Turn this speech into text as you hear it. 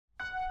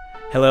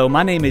Hello,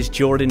 my name is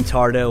Jordan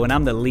Tardo, and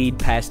I'm the lead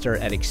pastor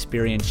at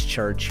Experience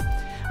Church.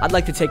 I'd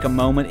like to take a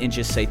moment and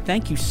just say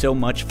thank you so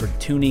much for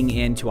tuning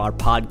in to our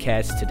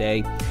podcast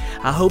today.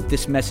 I hope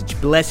this message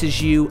blesses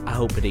you. I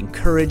hope it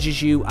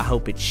encourages you. I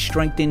hope it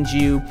strengthens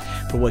you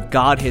for what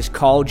God has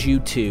called you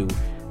to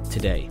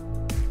today.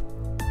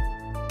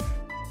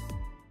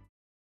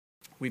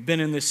 We've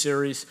been in this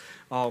series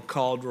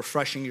called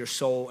Refreshing Your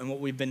Soul, and what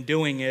we've been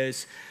doing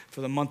is,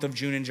 for the month of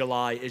June and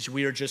July, is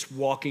we are just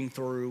walking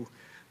through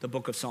the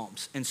book of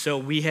Psalms. And so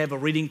we have a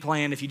reading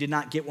plan. If you did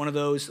not get one of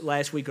those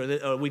last week or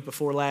the week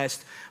before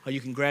last, you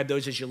can grab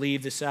those as you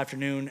leave this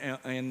afternoon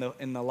in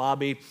the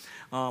lobby.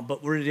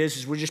 But what it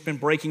is we've just been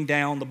breaking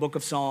down the book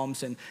of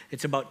Psalms, and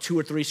it's about 2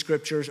 or 3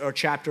 scriptures or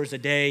chapters a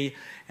day,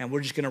 and we're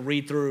just going to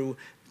read through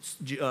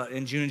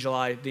in June and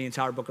July the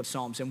entire book of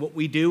Psalms. And what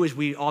we do is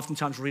we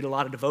oftentimes read a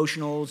lot of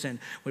devotionals, and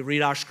we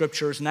read our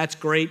scriptures, and that's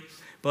great.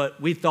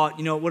 But we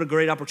thought, what a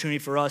great opportunity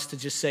for us to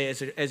just say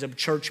as a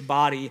church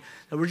body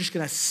that we're just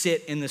going to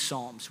sit in the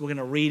Psalms. We're going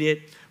to read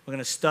it. We're going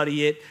to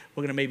study it.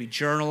 We're going to maybe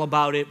journal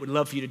about it. We'd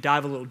love for you to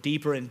dive a little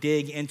deeper and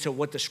dig into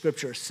what the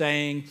scripture is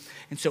saying.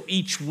 And so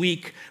each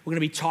week, we're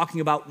going to be talking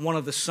about one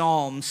of the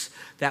Psalms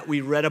that we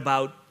read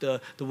about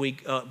the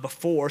week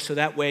before. So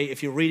that way,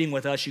 if you're reading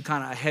with us, you're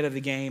kind of ahead of the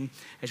game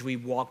as we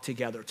walk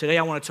together. Today,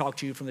 I want to talk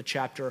to you from the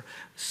chapter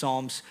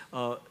Psalms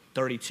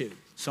 32.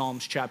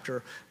 Psalms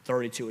chapter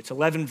 32. It's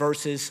 11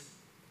 verses,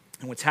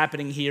 and what's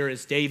happening here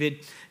is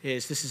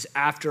this is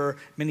after,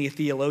 many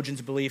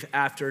theologians believe,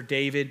 after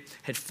David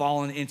had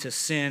fallen into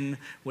sin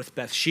with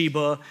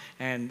Bathsheba,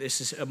 and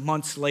this is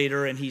months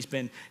later, and he's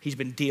been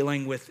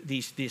dealing with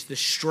this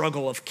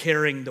struggle of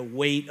carrying the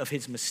weight of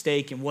his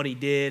mistake and what he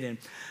did, and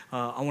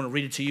I want to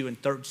read it to you in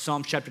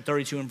Psalms chapter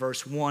 32 and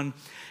verse 1.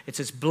 It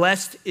says,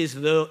 "Blessed is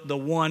the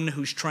one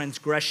whose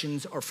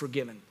transgressions are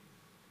forgiven,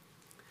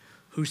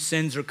 whose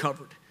sins are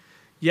covered.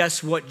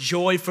 Yes, what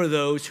joy for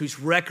those whose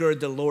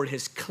record the Lord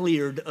has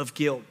cleared of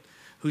guilt,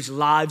 whose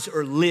lives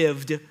are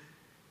lived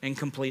in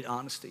complete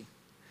honesty.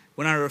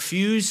 When I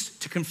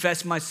refused to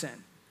confess my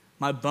sin,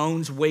 my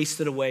bones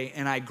wasted away,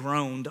 and I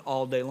groaned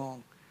all day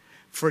long.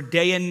 For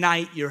day and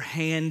night your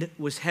hand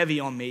was heavy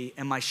on me,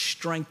 and my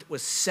strength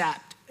was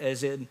sapped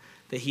as in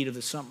the heat of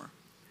the summer.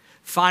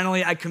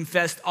 Finally, I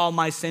confessed all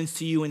my sins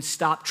to you and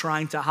stopped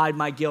trying to hide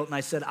my guilt, and I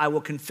said, I will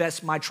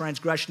confess my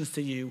transgressions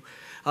to you,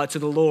 to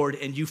the Lord,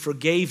 and you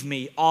forgave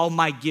me. All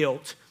my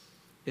guilt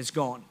is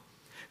gone.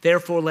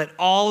 Therefore, let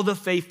all the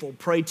faithful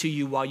pray to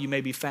you while you may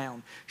be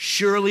found.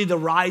 Surely the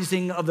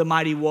rising of the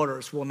mighty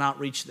waters will not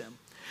reach them.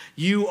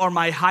 You are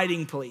my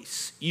hiding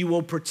place. You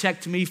will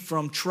protect me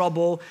from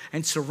trouble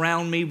and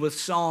surround me with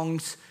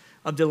songs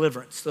of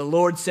deliverance. The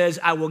Lord says,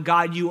 I will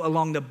guide you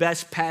along the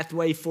best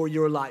pathway for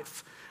your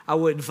life. I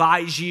will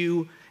advise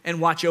you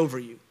and watch over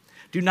you.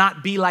 Do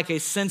not be like a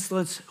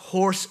senseless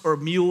horse or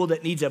mule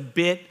that needs a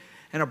bit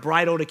and a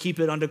bridle to keep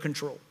it under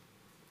control.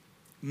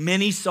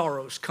 Many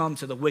sorrows come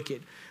to the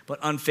wicked, but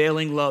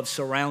unfailing love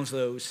surrounds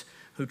those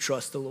who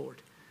trust the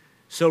Lord.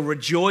 So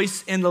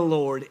rejoice in the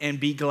Lord and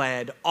be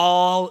glad,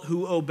 all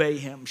who obey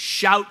him.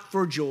 Shout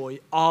for joy,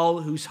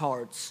 all whose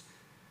hearts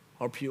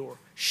are pure.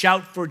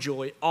 Shout for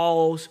joy,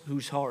 all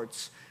whose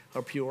hearts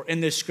are pure."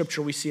 In this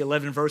scripture, we see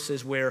 11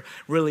 verses where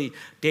really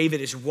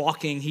David is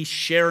walking. He's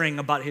sharing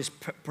about his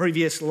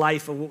previous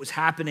life of what was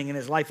happening in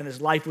his life, and his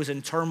life was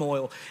in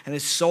turmoil, and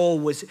his soul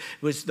was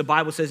the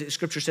Bible says,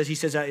 scripture says, he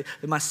says that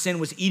my sin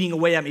was eating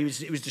away at me.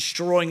 It was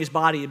destroying his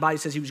body. The Bible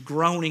says he was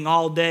groaning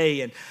all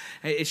day, and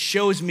it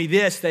shows me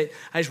this, that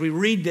as we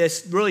read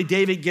this, really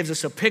David gives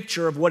us a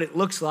picture of what it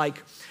looks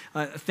like,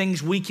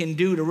 things we can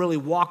do to really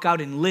walk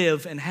out and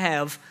live and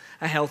have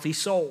a healthy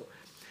soul.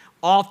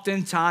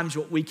 Oftentimes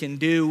what we can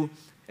do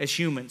as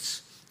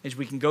humans is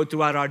we can go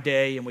throughout our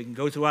day and we can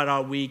go throughout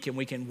our week and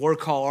we can work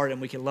hard and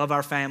we can love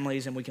our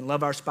families and we can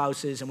love our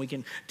spouses and we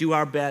can do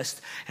our best.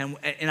 And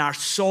in our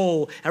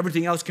soul,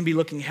 everything else can be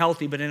looking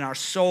healthy, but in our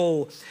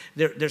soul,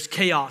 there's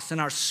chaos. In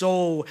our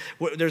soul,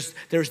 there's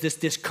this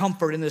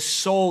discomfort. In the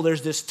soul,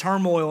 there's this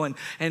turmoil.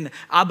 And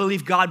I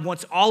believe God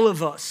wants all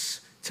of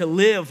us to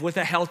live with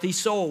a healthy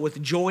soul, with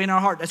joy in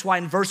our heart. That's why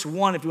in verse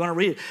 1, if you want to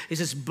read it, it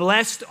says,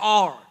 blessed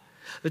are.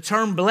 The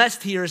term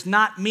blessed here is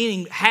not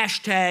meaning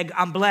hashtag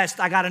I'm blessed,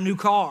 I got a new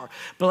car.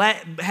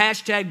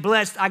 Hashtag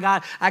blessed, I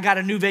got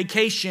a new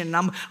vacation.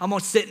 I'm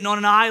sitting on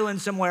an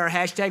island somewhere.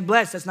 Hashtag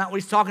blessed. That's not what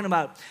he's talking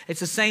about.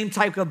 It's the same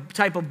type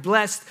of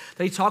blessed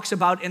that he talks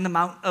about in the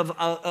Mount of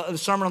the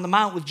Sermon on the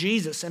Mount with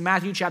Jesus in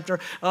Matthew chapter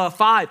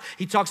 5.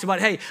 He talks about,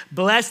 hey,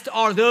 blessed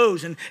are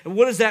those. And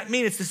what does that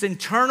mean? It's this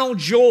internal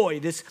joy,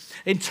 this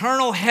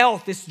internal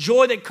health, this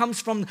joy that comes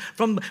from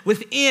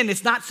within.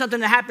 It's not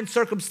something that happens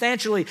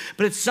circumstantially,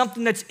 but it's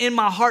something that's in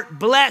my heart.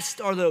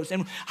 Blessed are those.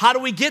 And how do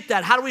we get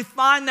that? How do we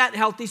find that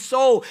healthy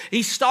soul?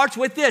 He starts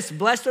with this: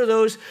 blessed are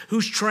those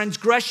whose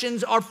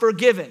transgressions are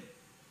forgiven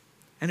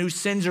and whose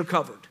sins are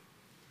covered.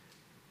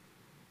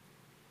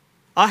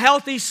 A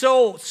healthy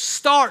soul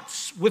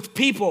starts with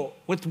people,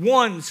 with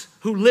ones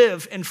who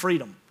live in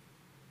freedom.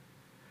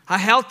 A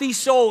healthy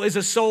soul is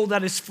a soul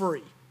that is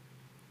free.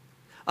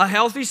 A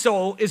healthy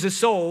soul is a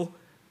soul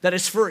that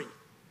is free.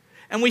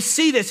 And we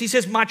see this. He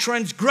says, my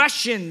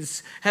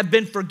transgressions have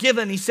been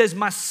forgiven. He says,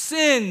 my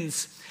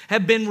sins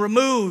have been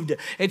removed.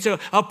 It's a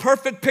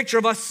perfect picture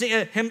of us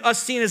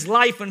seeing his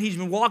life, and he's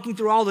been walking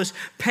through all this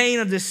pain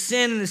of this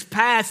sin in his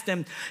past.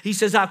 And he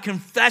says, I've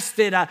confessed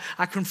it.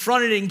 I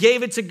confronted it and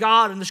gave it to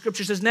God. And the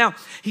scripture says now,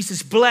 he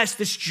says, blessed,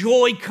 this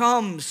joy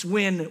comes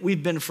when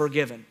we've been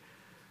forgiven.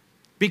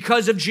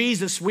 Because of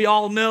Jesus, we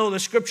all know the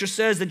scripture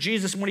says that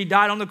Jesus, when he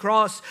died on the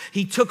cross,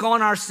 he took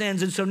on our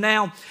sins. And so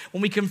now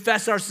when we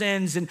confess our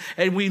sins and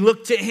we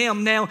look to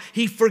him, now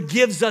he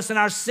forgives us and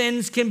our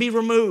sins can be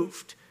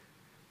removed.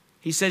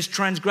 He says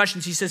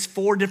transgressions. He says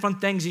 4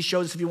 different things he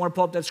shows us. If you want to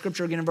pull up that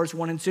scripture again in verse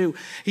 1 and 2,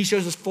 he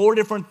shows us 4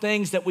 different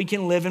things that we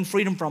can live in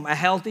freedom from. A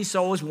healthy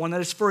soul is one that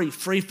is free.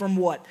 Free from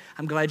what?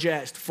 I'm glad you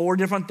asked. 4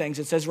 different things.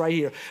 It says right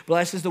here,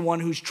 blessed is the one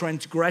whose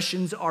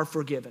transgressions are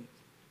forgiven.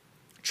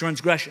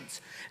 Transgressions.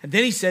 And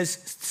then he says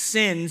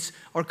sins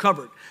are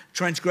covered.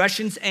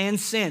 Transgressions and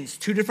sins.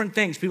 2 different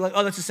things. People are like,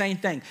 oh, that's the same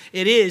thing.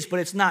 It is, but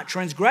it's not.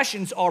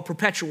 Transgressions are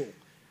perpetual.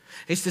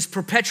 It's this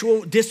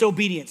perpetual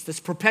disobedience, this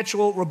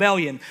perpetual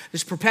rebellion,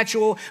 this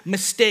perpetual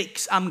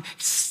mistakes. I'm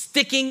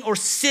sticking or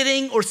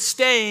sitting or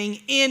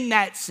staying in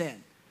that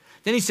sin.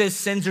 Then he says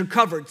sins are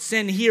covered.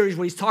 Sin here is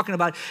what he's talking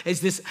about is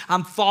this,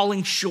 I'm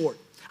falling short.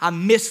 I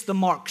missed the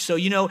mark. So,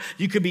 you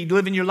could be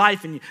living your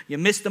life and you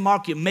miss the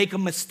mark, you make a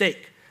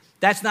mistake.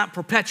 That's not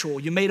perpetual.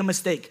 You made a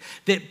mistake.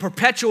 The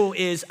perpetual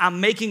is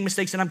I'm making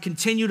mistakes and I'm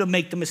continue to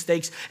make the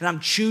mistakes and I'm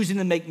choosing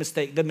to make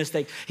the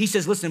mistake. He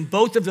says, listen,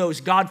 both of those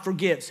God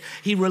forgives.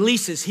 He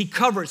releases, he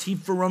covers, he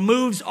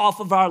removes off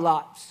of our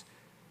lives.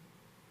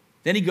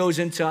 Then he goes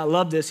into, I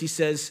love this, he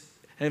says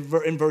in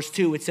verse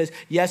 2, it says,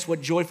 yes, what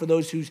joy for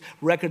those whose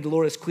record the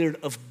Lord has cleared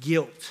of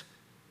guilt.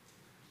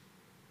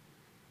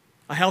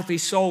 A healthy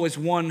soul is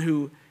one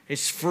who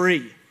is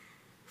free.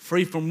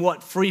 Free from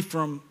what? Free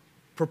from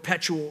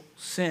perpetual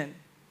sin,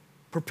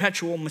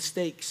 perpetual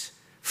mistakes,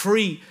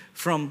 free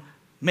from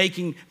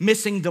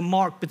missing the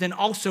mark, but then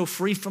also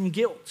free from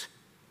guilt.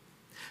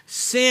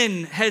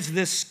 Sin has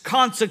this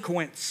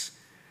consequence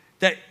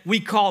that we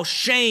call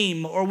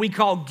shame or we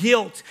call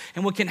guilt.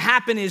 And what can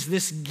happen is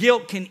this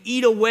guilt can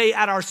eat away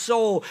at our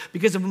soul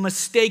because of a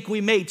mistake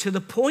we made, to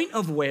the point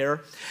of where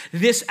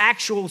this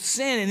actual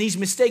sin and these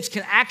mistakes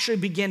can actually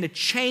begin to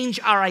change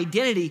our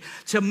identity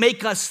to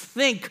make us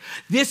think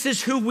this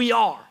is who we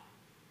are.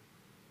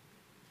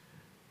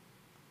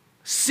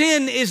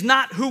 Sin is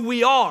not who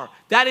we are.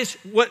 That is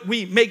what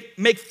we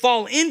make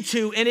fall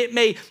into, and it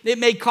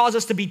may cause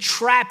us to be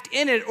trapped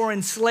in it or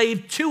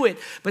enslaved to it,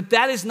 but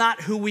that is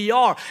not who we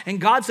are. And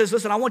God says,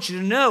 listen, I want you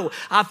to know,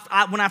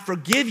 when I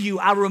forgive you,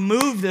 I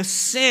remove the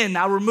sin,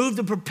 I remove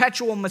the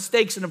perpetual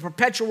mistakes and the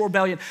perpetual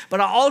rebellion,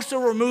 but I also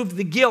remove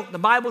the guilt. The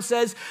Bible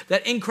says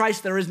that in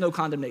Christ there is no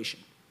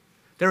condemnation.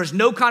 There is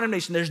no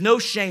condemnation, there's no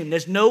shame,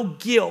 there's no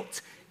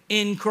guilt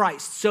in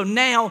Christ. So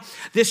now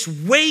this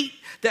weight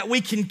that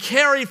we can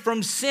carry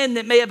from sin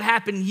that may have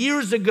happened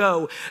years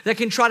ago that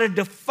can try to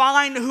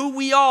define who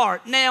we are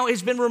now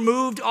has been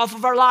removed off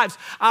of our lives.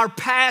 Our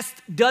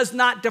past does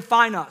not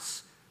define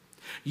us.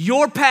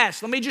 Your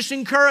past, let me just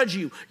encourage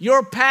you,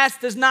 your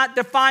past does not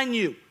define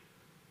you.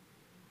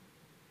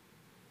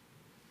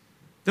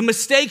 The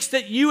mistakes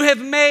that you have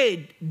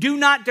made do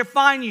not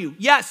define you.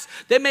 Yes,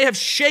 they may have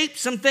shaped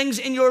some things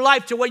in your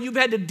life to where you've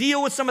had to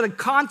deal with some of the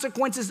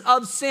consequences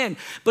of sin,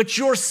 but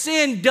your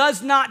sin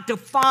does not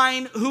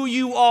define who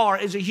you are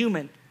as a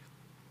human.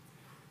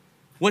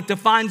 What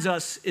defines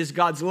us is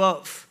God's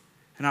love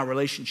and our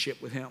relationship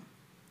with him.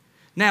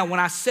 Now, when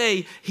I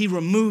say he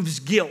removes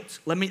guilt,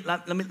 let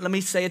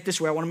me say it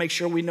this way. I want to make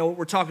sure we know what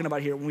we're talking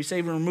about here. When we say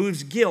he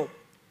removes guilt,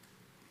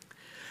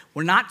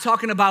 we're not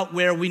talking about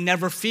where we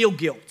never feel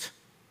guilt.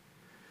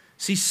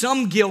 See,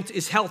 some guilt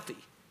is healthy.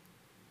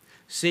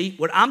 See,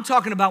 what I'm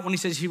talking about when he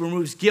says he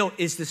removes guilt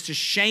is this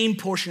shame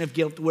portion of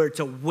guilt where it's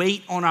a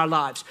weight on our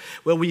lives,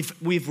 where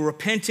we've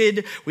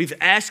repented, we've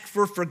asked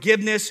for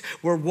forgiveness,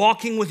 we're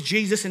walking with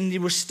Jesus and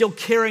we're still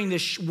carrying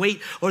this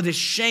weight or this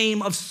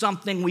shame of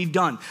something we've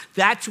done.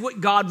 That's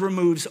what God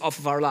removes off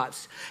of our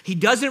lives. He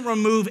doesn't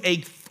remove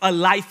a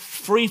life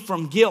free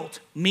from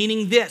guilt,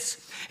 meaning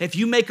this. If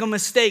you make a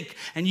mistake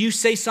and you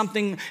say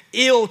something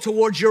ill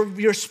towards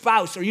your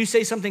spouse or you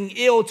say something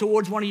ill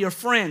towards one of your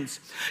friends,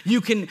 you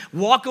can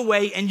walk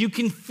away and you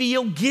can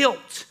feel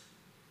guilt.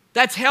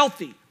 That's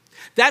healthy.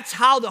 That's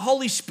how the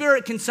Holy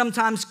Spirit can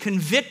sometimes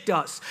convict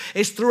us,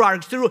 is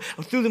through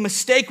the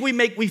mistake we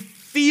make. We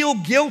feel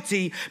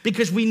guilty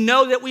because we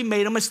know that we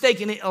made a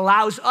mistake, and it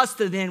allows us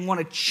to then want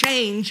to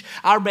change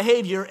our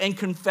behavior and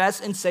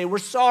confess and say we're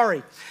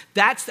sorry.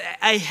 That's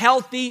a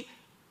healthy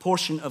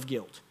portion of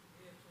guilt.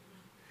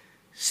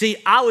 See,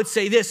 I would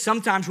say this,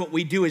 sometimes what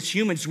we do as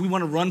humans, we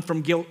want to run from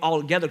guilt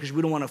altogether because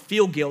we don't want to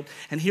feel guilt.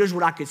 And here's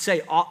what I could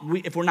say,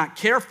 if we're not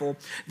careful,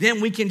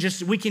 then we can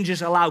just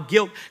allow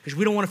guilt because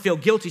we don't want to feel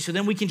guilty. So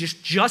then we can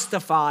just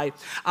justify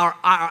our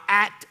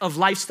act of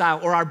lifestyle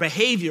or our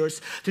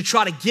behaviors to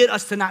try to get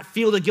us to not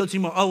feel the guilt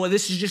anymore. Oh, well,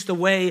 this is just the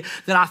way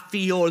that I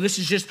feel, or this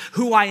is just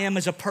who I am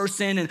as a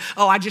person. And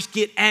oh, I just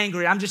get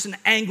angry. I'm just an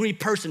angry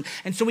person.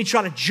 And so we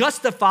try to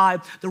justify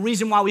the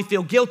reason why we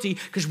feel guilty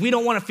because we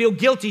don't want to feel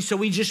guilty. So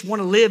we just want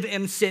to live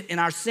and sit in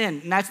our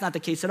sin. And that's not the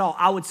case at all.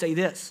 I would say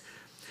this.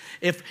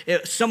 If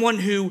someone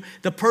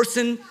the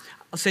person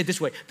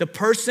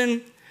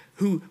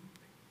who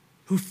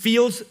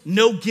feels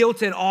no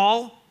guilt at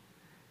all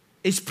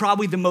is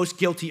probably the most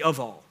guilty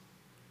of all.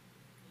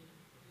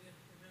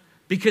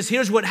 Because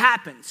here's what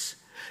happens.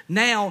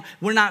 Now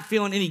we're not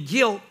feeling any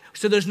guilt,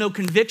 so there's no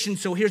conviction.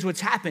 So here's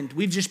what's happened.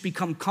 We've just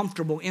become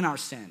comfortable in our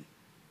sin.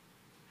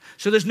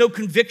 So there's no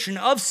conviction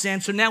of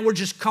sin, so now we're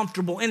just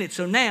comfortable in it.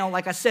 So now,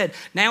 like I said,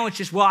 now it's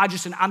just, well, I'm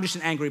just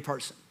an angry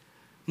person.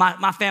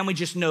 My family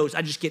just knows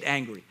I just get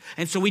angry.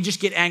 And so we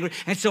just get angry.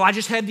 And so I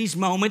just have these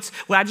moments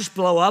where I just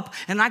blow up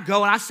and I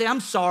go and I say,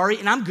 I'm sorry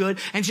and I'm good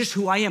and it's just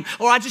who I am.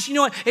 Or I just, you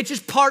know what, it's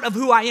just part of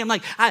who I am.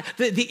 Like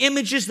the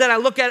images that I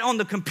look at on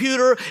the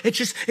computer, it's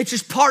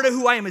just part of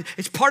who I am.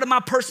 It's part of my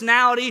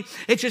personality.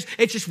 It's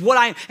just what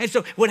I am. And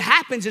so what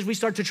happens is we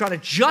start to try to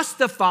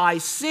justify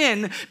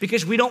sin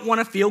because we don't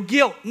want to feel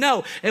guilt.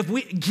 No,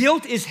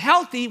 guilt is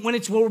healthy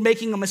when we're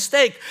making a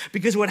mistake,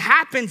 because what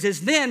happens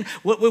is then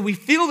when we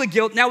feel the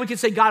guilt, now we can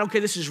say, God, okay,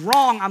 this is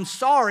wrong, I'm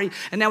sorry,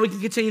 and now we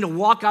can continue to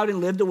walk out and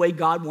live the way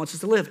God wants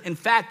us to live. In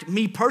fact,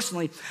 me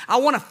personally, I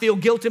want to feel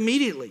guilt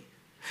immediately.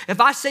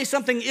 If I say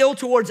something ill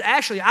towards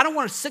Ashley, I don't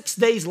want to 6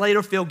 days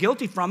later feel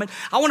guilty from it.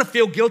 I want to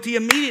feel guilty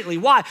immediately.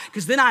 Why?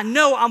 Because then I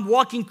know I'm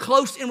walking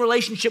close in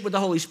relationship with the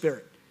Holy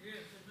Spirit.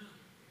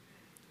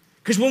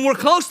 Because when we're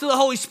close to the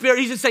Holy Spirit,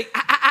 He's going to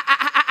say,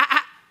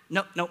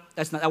 No,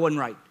 that wasn't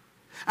right.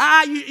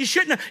 You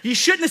shouldn't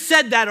have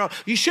said that, or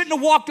you shouldn't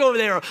have walked over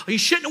there, or you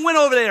shouldn't have went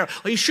over there,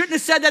 or you shouldn't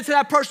have said that to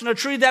that person or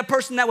treated that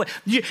person that way.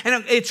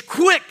 And it's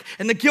quick,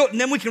 and the guilt, and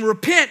then we can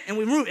repent, and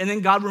then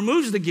God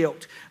removes the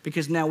guilt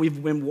because now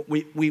we've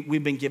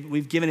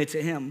given it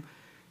to Him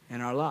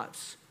in our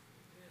lives.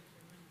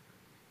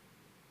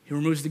 He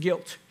removes the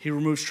guilt. He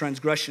removes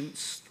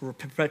transgressions,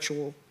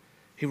 perpetual.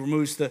 He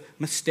removes the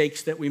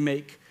mistakes that we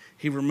make.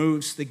 He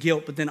removes the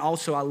guilt, but then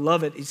also, I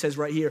love it, he says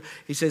right here,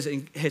 he says,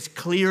 has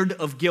cleared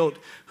of guilt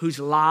whose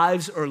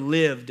lives are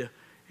lived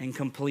in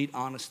complete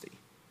honesty.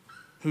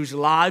 Whose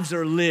lives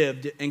are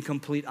lived in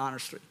complete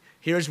honesty.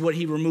 Here's what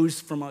He removes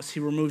from us.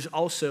 He removes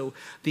also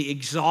the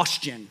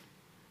exhaustion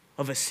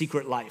of a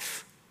secret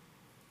life.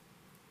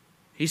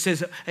 He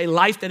says, a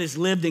life that is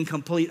lived in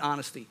complete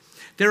honesty.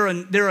 There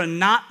are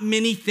not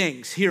many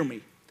things, hear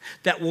me,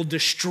 that will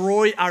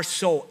destroy our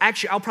soul.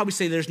 Actually, I'll probably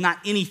say there's not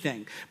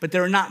anything, but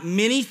there are not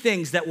many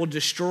things that will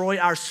destroy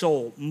our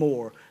soul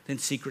more than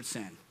secret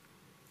sin.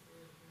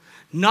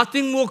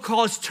 Nothing will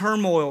cause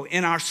turmoil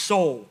in our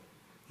soul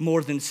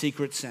more than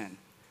secret sin.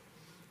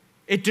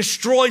 It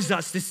destroys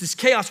us. This is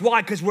chaos.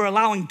 Why? Because we're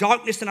allowing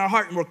darkness in our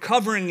heart and we're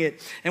covering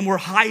it and we're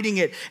hiding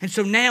it. And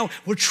so now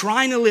we're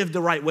trying to live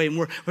the right way, and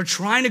we're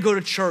trying to go to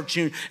church,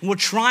 and we're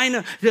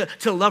trying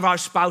to love our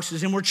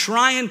spouses, and we're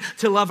trying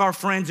to love our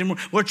friends, and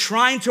we're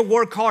trying to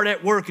work hard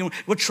at work, and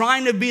we're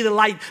trying to be the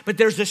light. But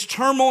there's this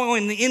turmoil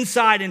in the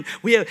inside, and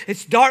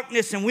it's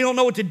darkness, and we don't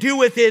know what to do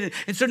with it.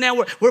 And so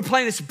now we're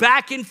playing this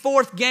back and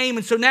forth game.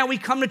 And so now we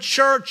come to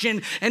church,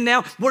 and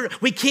now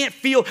we can't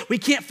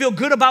feel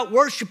good about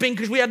worshiping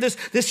because we have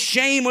this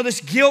shame or this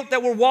guilt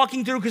that we're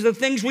walking through because of the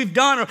things we've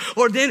done,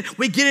 or then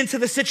we get into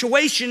the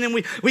situation and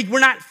we're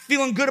not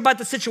feeling good about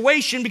the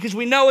situation because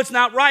we know it's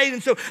not right,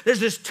 and so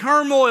there's this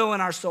turmoil in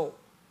our soul.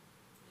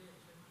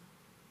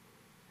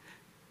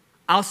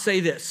 I'll say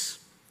this.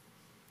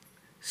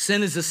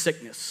 Sin is a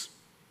sickness,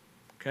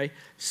 okay?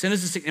 Sin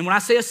is a sickness. And when I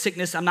say a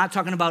sickness, I'm not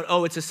talking about,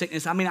 it's a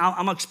sickness. I mean, I'm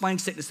going to explain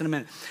sickness in a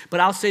minute.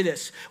 But I'll say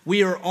this.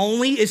 We are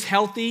only as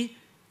healthy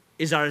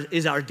as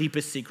our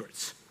deepest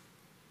secrets.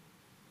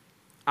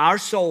 Our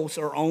souls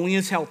are only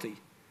as healthy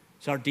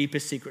as our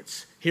deepest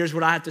secrets. Here's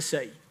what I have to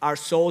say. Our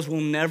souls will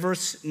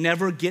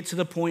never get to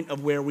the point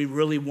of where we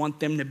really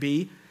want them to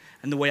be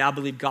and the way I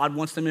believe God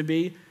wants them to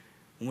be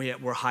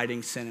when we're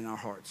hiding sin in our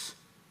hearts.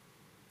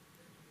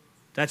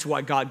 That's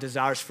why God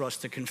desires for us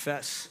to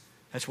confess.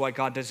 That's why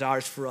God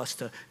desires for us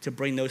to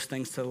bring those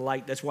things to the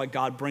light. That's why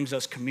God brings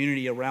us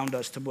community around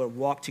us to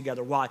walk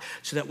together. Why?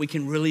 So that we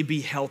can really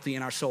be healthy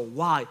in our soul.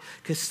 Why?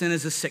 Because sin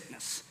is a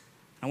sickness.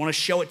 I want to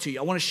show it to you.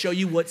 I want to show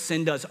you what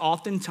sin does.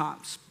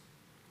 Oftentimes,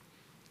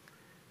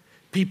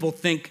 people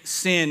think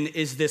sin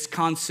is this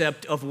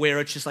concept of where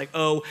it's just like,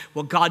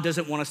 God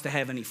doesn't want us to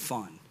have any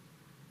fun.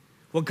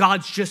 Well,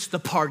 God's just the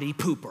party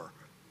pooper.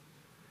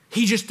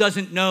 He just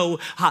doesn't know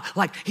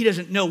he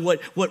doesn't know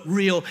what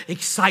real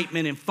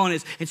excitement and fun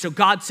is. And so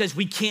God says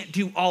we can't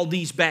do all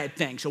these bad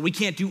things, or we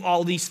can't do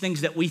all these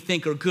things that we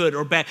think are good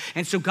or bad.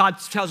 And so God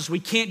tells us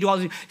we can't do all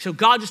these. So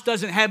God just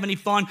doesn't have any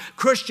fun.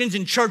 Christians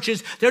and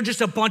churches, they're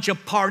just a bunch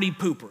of party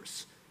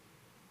poopers.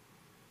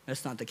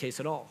 That's not the case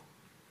at all.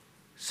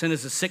 Sin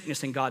is a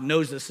sickness, and God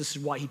knows this. This is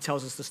why he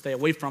tells us to stay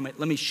away from it.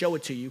 Let me show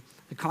it to you,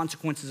 the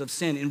consequences of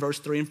sin in verse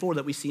 3 and 4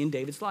 that we see in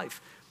David's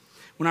life.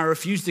 When I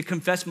refused to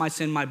confess my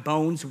sin, my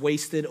bones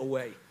wasted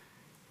away.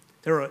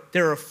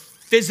 There are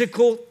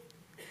physical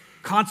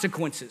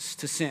consequences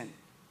to sin.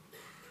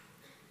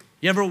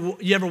 You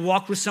ever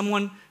walked with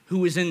someone who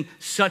was in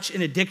such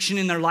an addiction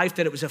in their life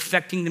that it was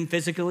affecting them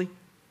physically?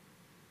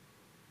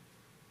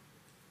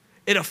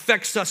 It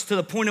affects us to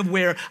the point of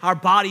where our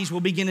bodies will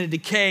begin to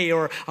decay,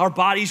 or our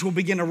bodies will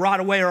begin to rot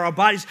away, or our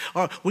bodies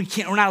are,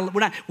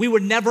 we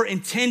were never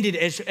intended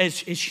as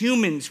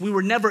humans. We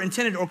were never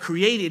intended or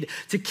created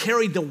to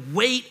carry the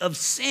weight of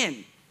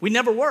sin. We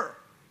never were.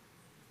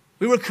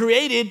 We were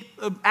created,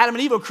 Adam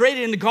and Eve were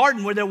created in the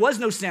garden where there was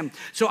no sin.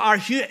 So our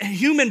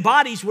human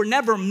bodies were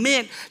never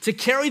meant to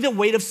carry the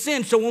weight of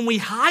sin. So when we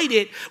hide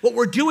it, what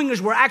we're doing is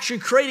we're actually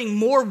creating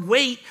more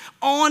weight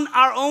on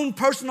our own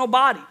personal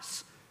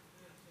bodies.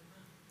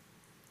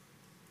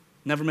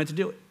 Never meant to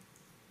do it.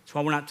 That's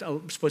why we're not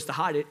supposed to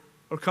hide it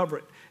or cover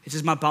it. It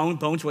says my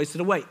bones wasted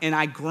away. And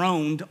I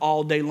groaned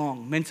all day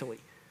long mentally.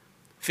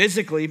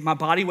 Physically, my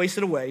body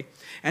wasted away,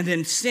 and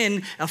then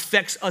sin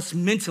affects us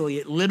mentally.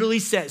 It literally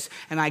says,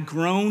 and I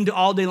groaned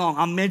all day long.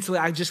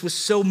 I just was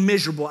so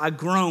miserable. I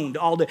groaned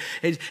all day.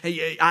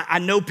 I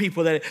know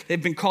people that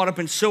they've been caught up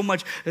in so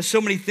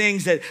many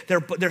things that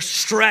they're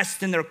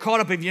stressed and they're caught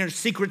up in your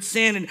secret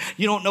sin, and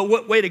you don't know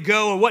what way to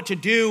go or what to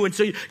do, and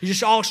so you're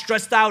just all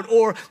stressed out.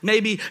 Or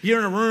maybe you're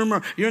in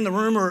the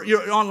room or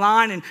you're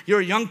online, and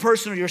you're a young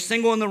person, or you're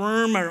single in the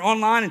room or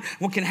online, and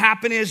what can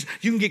happen is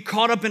you can get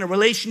caught up in a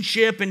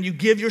relationship, and you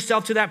give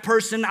yourself to that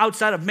person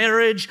outside of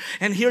marriage,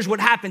 and here's what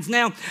happens.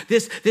 Now,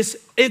 this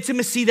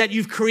intimacy that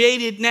you've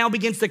created now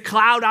begins to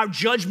cloud our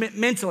judgment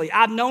mentally.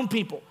 I've known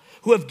people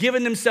who have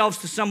given themselves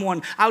to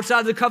someone outside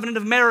of the covenant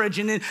of marriage,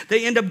 and then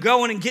they end up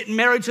going and getting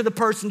married to the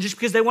person just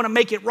because they want to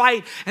make it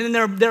right, and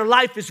then their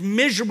life is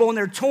miserable and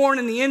they're torn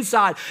in the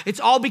inside. It's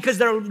all because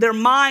their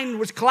mind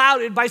was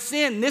clouded by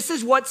sin. This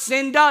is what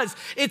sin does.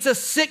 It's a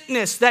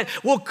sickness that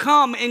will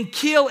come and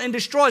kill and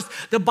destroy us.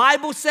 The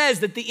Bible says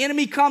that the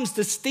enemy comes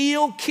to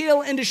steal,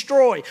 kill, and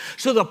destroy.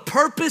 So the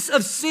purpose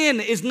of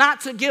sin is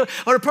not to give,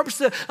 or the purpose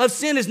of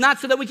sin is not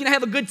so that we can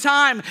have a good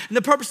time, and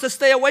the purpose to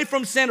stay away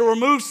from sin or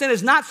remove sin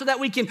is not so that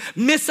we can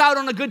miss out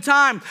on a good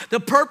time. The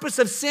purpose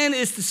of sin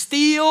is to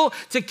steal,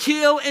 to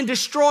kill, and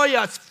destroy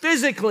us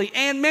physically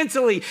and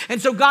mentally.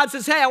 And so God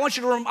says, hey, I want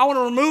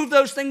to remove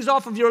those things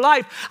off of your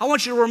life. I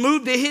want you to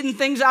remove the hidden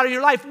things out of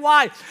your life.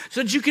 Why?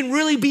 So that you can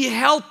really be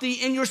healthy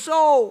in your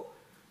soul.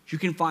 You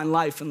can find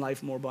life and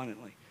life more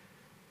abundantly.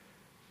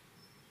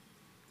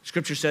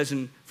 Scripture says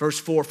in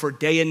verse 4, for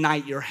day and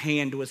night your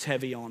hand was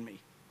heavy on me.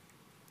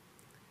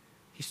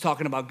 He's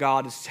talking about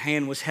God. His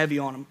hand was heavy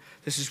on him.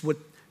 This is what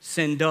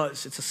sin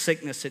does. It's a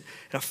sickness. It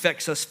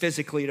affects us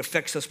physically. It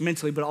affects us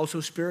mentally, but also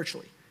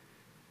spiritually.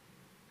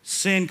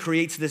 Sin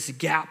creates this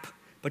gap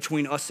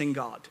between us and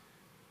God.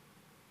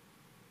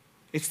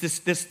 It's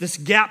this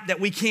gap that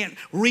we can't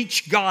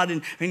reach God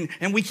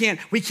and we can't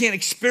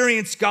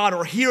experience God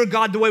or hear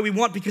God the way we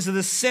want because of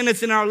the sin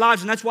that's in our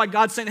lives. And that's why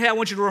God said, hey, I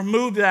want you to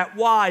remove that.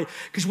 Why?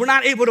 Because we're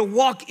not able to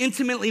walk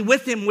intimately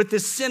with him with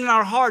this sin in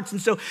our hearts.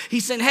 And so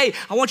he's saying, hey,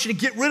 I want you to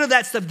get rid of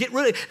that stuff.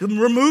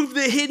 Remove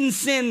the hidden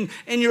sin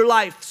in your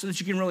life so that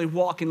you can really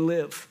walk and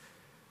live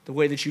the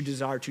way that you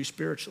desire to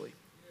spiritually.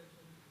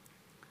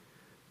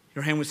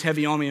 Your hand was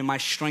heavy on me and my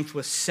strength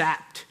was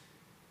sapped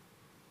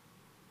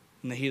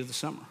in the heat of the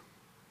summer.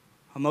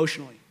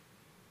 Emotionally.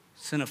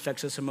 Sin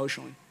affects us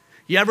emotionally.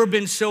 You ever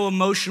been so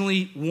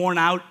emotionally worn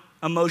out,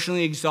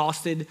 emotionally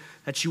exhausted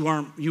that you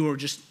were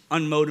just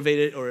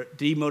unmotivated or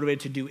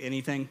demotivated to do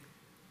anything?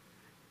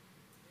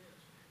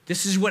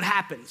 This is what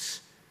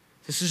happens.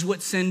 This is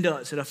what sin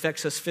does. It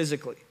affects us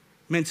physically,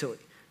 mentally,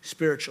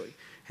 spiritually.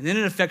 And then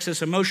it affects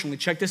us emotionally.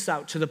 Check this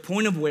out. To the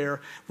point of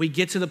where we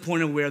get to the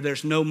point of where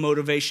there's no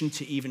motivation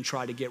to even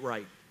try to get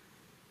right.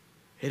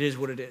 It is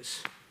what it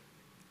is.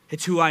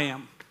 It's who I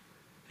am.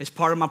 It's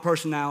part of my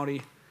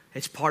personality.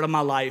 It's part of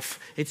my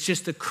life. It's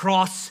just the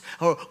cross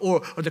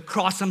or the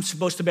cross I'm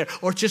supposed to bear,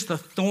 or it's just a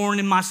thorn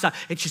in my side.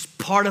 It's just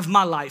part of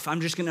my life.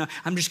 I'm just gonna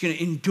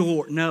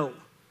endure. No.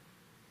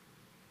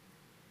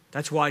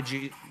 That's why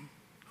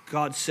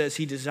God says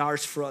he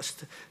desires for us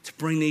to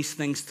bring these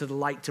things to the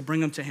light, to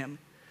bring them to him.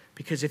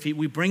 Because if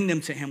we bring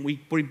them to him, we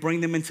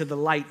bring them into the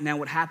light. Now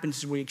what happens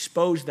is we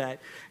expose that,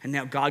 and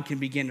now God can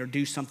begin to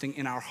do something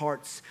in our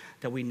hearts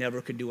that we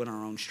never could do in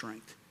our own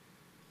strength.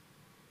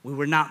 We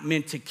were not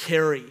meant to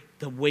carry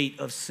the weight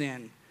of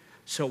sin.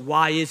 So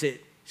why is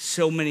it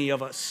so many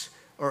of us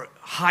are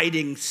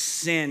hiding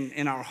sin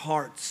in our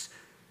hearts?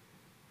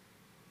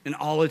 And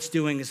all it's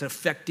doing is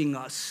affecting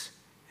us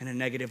in a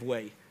negative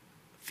way.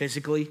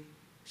 Physically,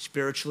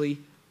 spiritually,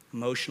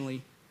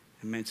 emotionally,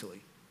 and mentally.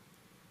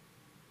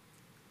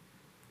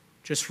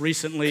 Just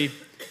recently,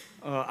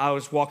 I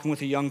was walking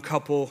with a young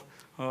couple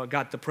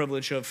got the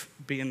privilege of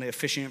being the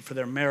officiant for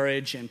their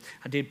marriage, and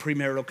I did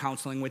premarital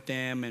counseling with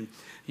them, and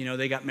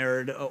they got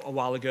married a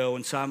while ago,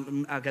 and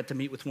so I got to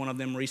meet with one of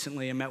them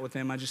recently and met with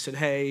them. I just said,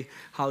 hey,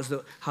 how's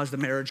the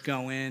marriage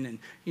going? And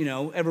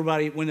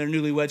everybody, when they're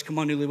newlyweds, come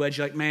on, newlyweds,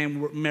 you're like,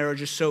 man,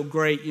 marriage is so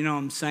great. You know what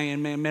I'm saying?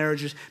 Man,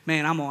 marriage is,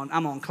 man, I'm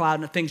on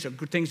cloud, and things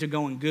are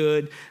going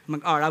good. I'm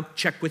like, all right, I'll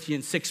check with you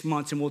in 6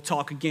 months, and we'll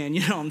talk again.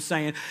 You know what I'm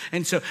saying?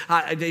 And so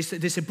they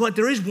said, but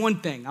there is one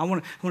thing. I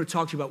want to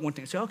talk to you about one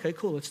thing. I said, okay,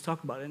 cool, let's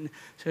talk about it. And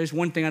so there's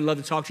one thing I'd love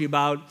to talk to you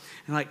about.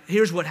 And like,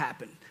 here's what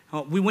happened.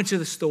 We went to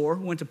the store,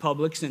 went to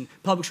Publix, and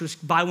Publix was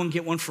buy one,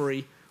 get one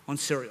free on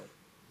cereal.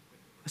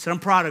 I said, I'm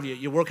proud of you.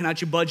 You're working out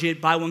your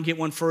budget, buy one, get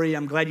one free.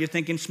 I'm glad you're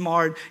thinking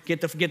smart,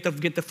 get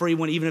the free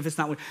one, even if it's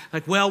not one.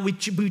 Like, well, we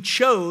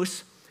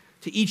chose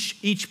to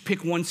each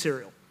pick one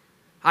cereal.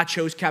 I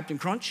chose Captain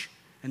Crunch,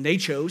 and they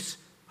chose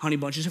Honey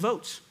Bunches of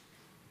Oats.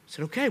 I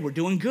said, okay, we're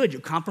doing good.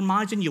 You're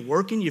compromising, you're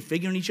working, you're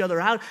figuring each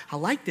other out. I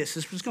like this.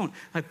 This was going.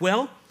 Like,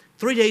 well,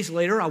 3 days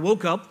later, I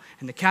woke up,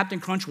 and the Captain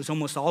Crunch was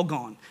almost all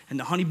gone, and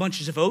the Honey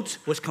Bunches of Oats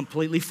was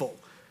completely full.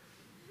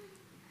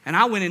 And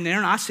I went in there,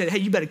 and I said, hey,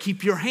 you better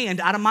keep your hand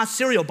out of my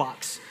cereal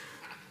box.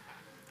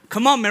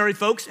 Come on, married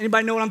folks.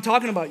 Anybody know what I'm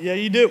talking about? Yeah,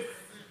 you do.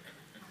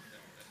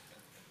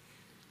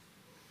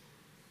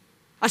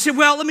 I said,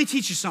 well, let me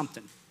teach you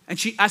something. And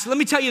I said, let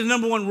me tell you the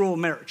number one rule of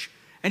marriage.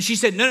 And she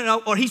said,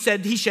 no. Or he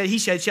said,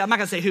 I'm not going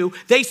to say who.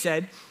 They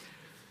said,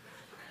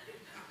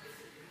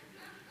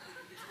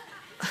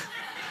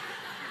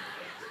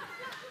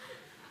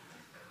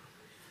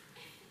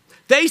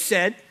 They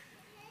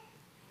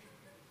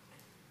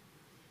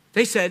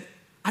said,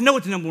 I know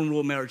what the number one rule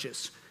of marriage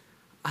is.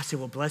 I said,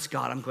 well, bless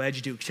God, I'm glad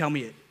you do. Tell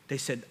me it. They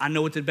said,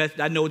 here's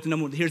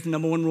the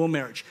number one rule of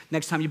marriage.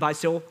 Next time you buy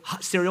cereal,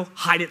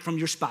 hide it from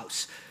your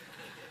spouse.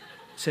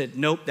 I said,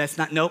 nope, that's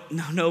not, nope,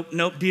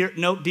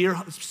 dear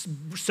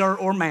sir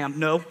or ma'am,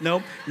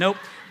 nope.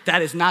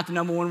 That is not the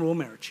number one rule of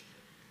marriage.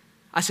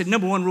 I said,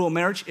 number one rule of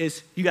marriage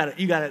is you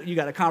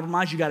gotta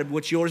compromise.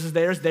 What's yours is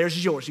theirs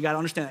is yours. You gotta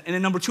understand that. And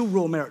then number two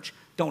rule of marriage,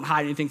 don't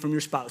hide anything from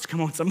your spouse.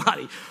 Come on,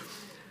 somebody.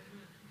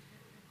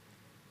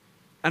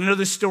 I know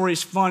this story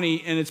is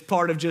funny and it's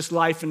part of just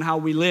life and how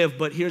we live,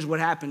 but here's what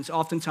happens.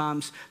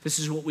 Oftentimes, this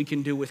is what we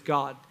can do with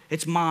God.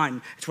 It's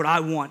mine. It's what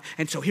I want.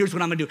 And so here's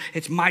what I'm going to do.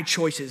 It's my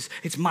choices.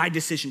 It's my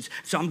decisions.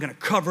 So I'm going to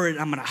cover it.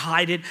 I'm going to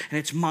hide it, and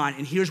it's mine.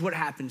 And here's what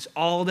happens.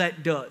 All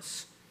that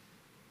does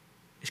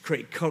is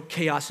create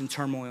chaos and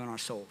turmoil in our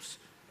souls.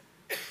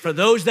 For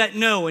those that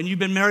know, and you've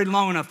been married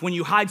long enough, when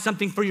you hide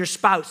something for your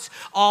spouse,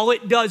 all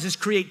it does is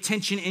create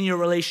tension in your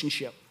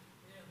relationship.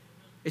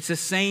 It's the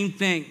same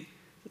thing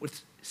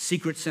with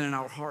secret sin in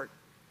our heart.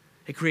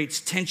 It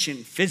creates tension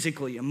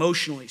physically,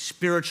 emotionally,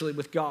 spiritually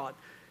with God,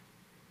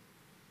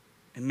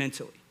 and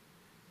mentally.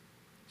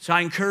 So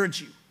I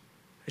encourage you,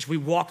 as we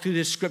walk through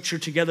this scripture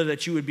together,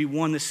 that you would be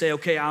one to say,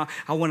 okay, I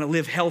want to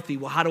live healthy.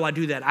 Well, how do I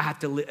do that?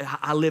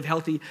 I live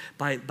healthy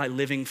by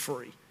living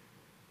free.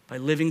 By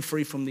living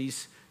free from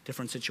these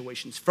different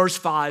situations. Verse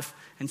 5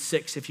 and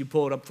 6, if you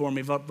pull it up for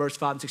me, verse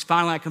 5 and 6.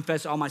 Finally, I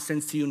confess all my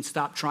sins to you and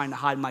stop trying to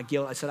hide my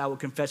guilt. I said, I will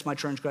confess my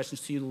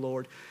transgressions to you, the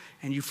Lord,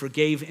 and you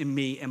forgave in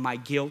me, and my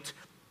guilt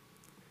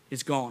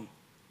is gone.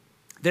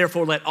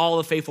 Therefore, let all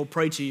the faithful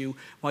pray to you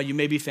while you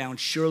may be found.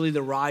 Surely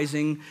the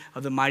rising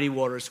of the mighty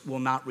waters will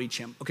not reach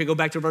him. Okay, go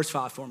back to verse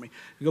 5 for me.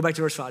 Go back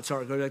to verse 5.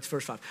 Go back to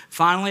verse 5.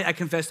 Finally, I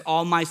confessed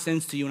all my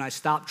sins to you, and I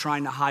stopped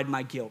trying to hide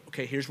my guilt.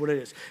 Okay, here's what it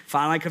is.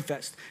 Finally, I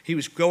confessed. He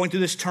was going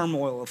through this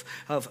turmoil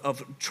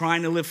of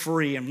trying to live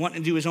free and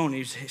wanting to do his own.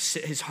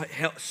 His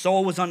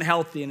soul was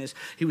unhealthy, and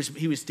he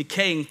was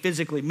decaying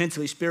physically,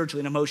 mentally,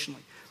 spiritually, and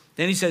emotionally.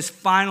 Then he says,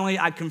 finally,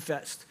 I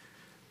confessed.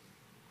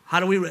 How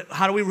do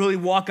we really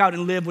walk out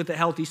and live with a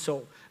healthy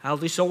soul? A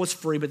healthy soul is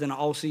free, but then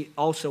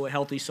also a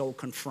healthy soul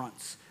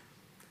confronts.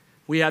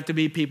 We have to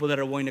be people that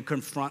are willing to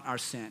confront our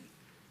sin.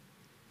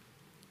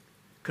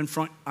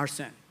 Confront our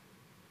sin.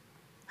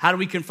 How do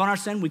we confront our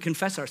sin? We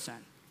confess our sin.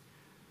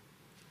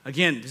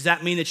 Again, does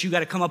that mean that you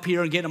got to come up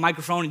here and get a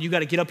microphone and you got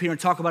to get up here and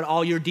talk about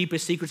all your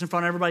deepest secrets in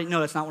front of everybody? No,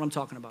 that's not what I'm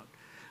talking about.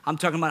 I'm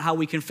talking about how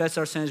we confess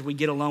our sins, we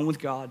get alone with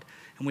God,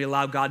 and we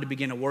allow God to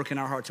begin to work in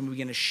our hearts, and we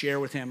begin to share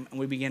with him, and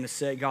we begin to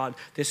say, God,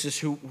 this is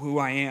who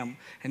I am,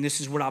 and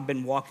this is what I've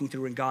been walking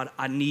through, and God,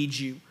 I need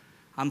you.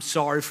 I'm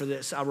sorry for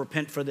this. I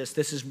repent for this.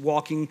 This is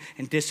walking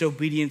in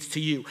disobedience to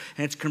you,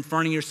 and it's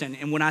confronting your sin.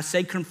 And when I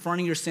say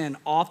confronting your sin,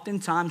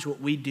 oftentimes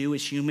what we do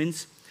as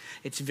humans,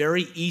 it's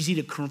very easy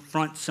to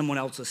confront someone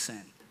else's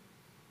sin.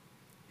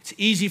 It's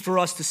easy for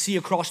us to see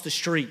across the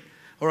street,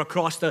 or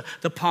across the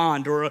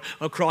pond, or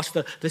across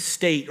the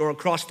state, or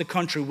across the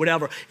country,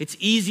 whatever. It's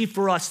easy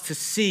for us to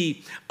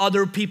see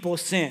other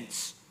people's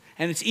sins.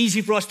 And it's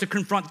easy for us to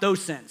confront those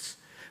sins.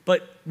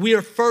 But we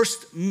are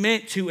first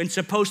meant to and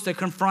supposed to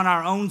confront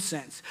our own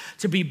sins.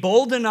 To be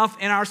bold enough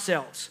in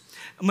ourselves,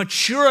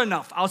 mature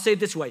enough, I'll say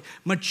it this way,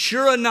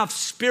 mature enough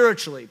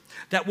spiritually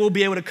that we'll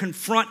be able to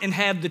confront and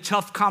have the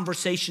tough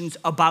conversations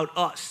about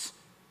us.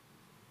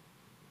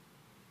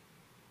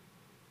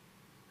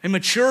 A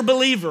mature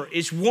believer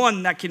is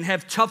one that can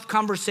have tough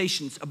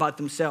conversations about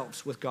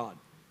themselves with God.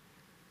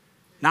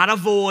 Not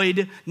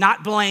avoid,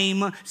 not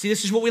blame. See,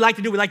 this is what we like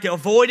to do. We like to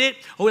avoid it,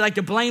 or we like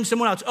to blame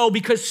someone else. Oh,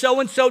 because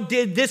so-and-so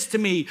did this to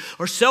me,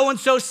 or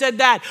so-and-so said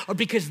that, or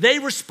because they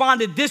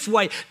responded this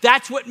way,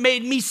 that's what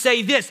made me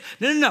say this.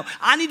 No.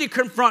 I need to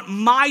confront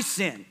my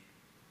sin.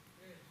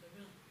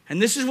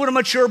 And this is what a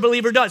mature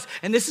believer does.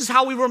 And this is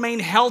how we remain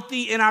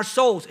healthy in our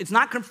souls. It's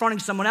not confronting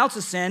someone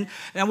else's sin,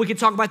 and we can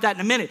talk about that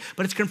in a minute,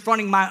 but it's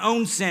confronting my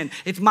own sin.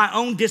 It's my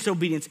own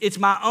disobedience. It's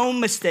my own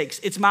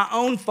mistakes. It's my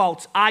own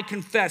faults. I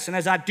confess. And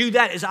as I do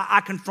that, as I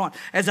confront,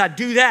 as I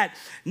do that,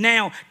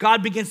 now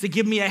God begins to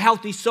give me a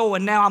healthy soul,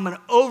 and now I'm going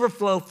to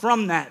overflow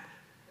from that,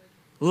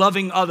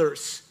 loving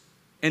others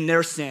in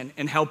their sin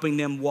and helping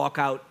them walk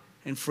out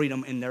in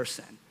freedom in their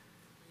sin.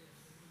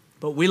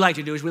 But what we like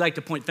to do is we like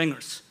to point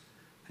fingers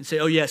and say,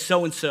 oh yeah,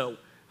 so-and-so.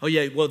 Oh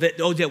yeah,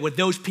 with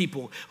those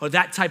people, or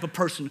that type of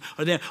person,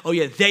 or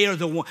they are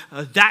the one,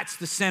 that's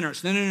the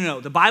sinners. No.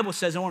 The Bible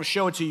says, I want to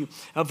show it to you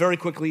very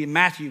quickly in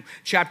Matthew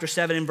chapter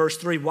 7 and verse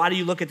 3. Why do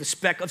you look at the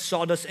speck of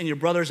sawdust in your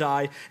brother's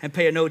eye and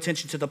pay no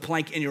attention to the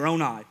plank in your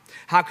own eye?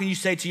 How can you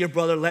say to your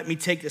brother, let me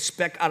take the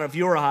speck out of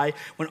your eye,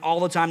 when all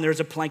the time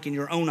there's a plank in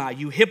your own eye?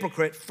 You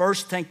hypocrite,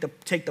 first take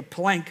the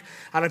plank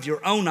out of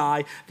your own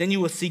eye, then you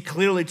will see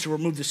clearly to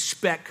remove the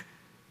speck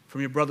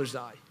from your brother's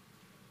eye.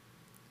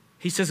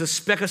 He says a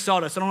speck of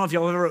sawdust. I don't know if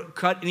y'all ever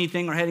cut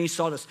anything or had any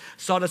sawdust.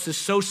 Sawdust is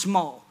so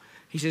small.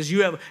 He says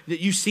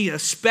you see a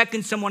speck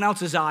in someone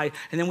else's eye,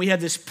 and then we have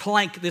this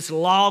plank, this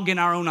log in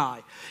our own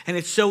eye. And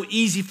it's so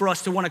easy for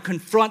us to want to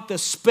confront the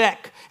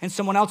speck in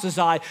someone else's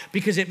eye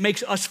because it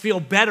makes us feel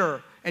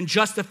better and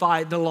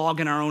justify the log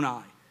in our own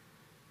eye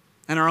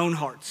and our own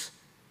hearts.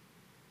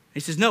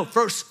 He says, no,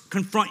 first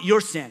confront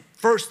your sin.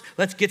 First,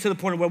 let's get to the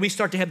point where we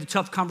start to have the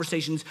tough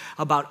conversations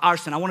about our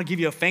sin. I want to give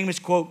you a famous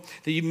quote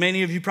that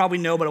many of you probably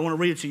know, but I want to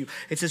read it to you.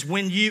 It says,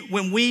 when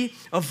we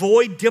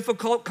avoid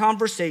difficult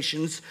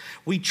conversations,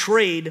 we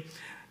trade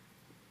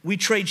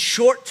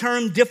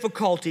short-term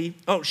difficulty.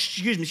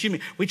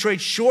 We trade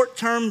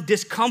short-term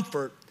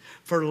discomfort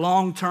for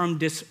long-term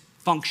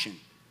dysfunction.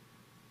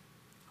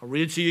 I'll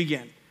read it to you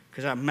again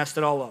because I messed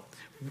it all up.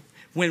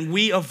 When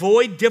we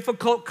avoid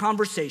difficult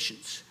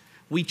conversations,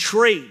 we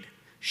trade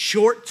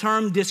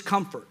short-term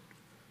discomfort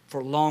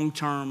for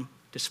long-term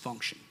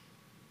dysfunction.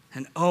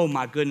 And oh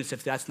my goodness,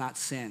 if that's not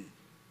sin.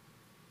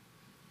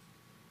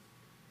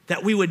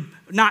 That we would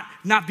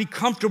not be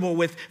comfortable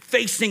with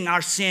facing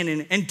our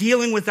sin and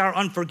dealing with our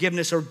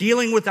unforgiveness, or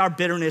dealing with our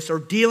bitterness, or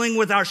dealing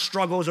with our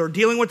struggles, or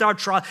dealing with our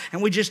trial,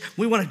 and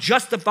we want to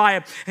justify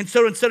it. And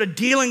so instead of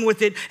dealing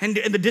with it and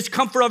the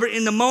discomfort of it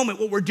in the moment,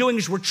 what we're doing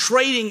is we're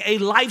trading a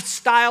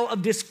lifestyle of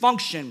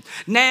dysfunction.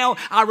 Now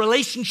our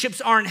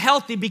relationships aren't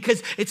healthy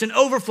because it's an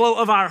overflow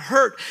of our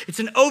hurt. It's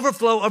an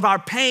overflow of our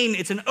pain.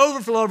 It's an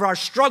overflow of our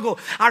struggle.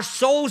 Our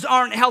souls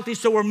aren't healthy,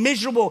 so we're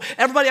miserable.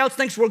 Everybody else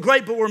thinks we're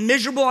great, but we're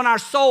miserable in our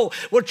soul.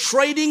 We're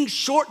trading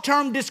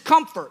short-term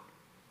discomfort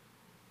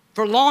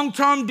for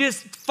long-term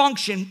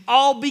dysfunction,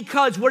 all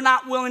because we're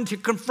not willing to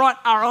confront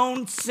our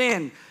own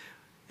sin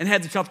and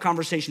have the tough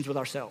conversations with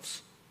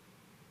ourselves.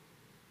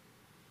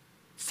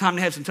 It's time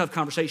to have some tough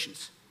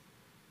conversations,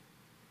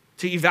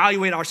 to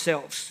evaluate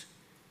ourselves.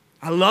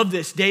 I love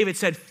this. David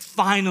said,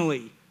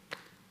 finally,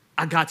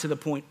 I got to the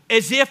point.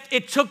 As if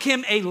it took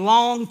him a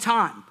long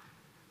time.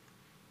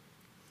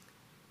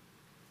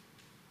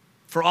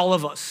 For all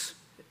of us,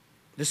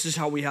 this is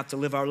how we have to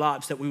live our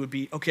lives, that we would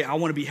be, okay, I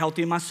want to be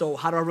healthy in my soul.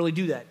 How do I really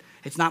do that?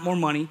 It's not more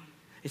money.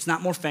 It's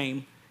not more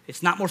fame.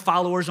 It's not more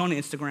followers on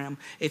Instagram.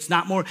 It's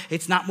not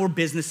more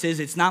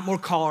businesses. It's not more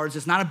cars.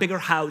 It's not a bigger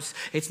house.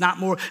 It's not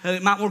more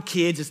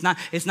kids. It's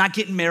not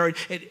getting married.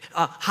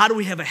 How do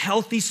we have a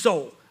healthy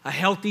soul? A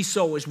healthy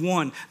soul is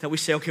one that we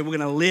say, okay, we're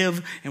going to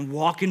live and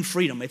walk in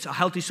freedom. A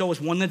healthy soul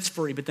is one that's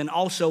free, but then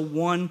also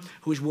one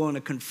who is willing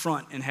to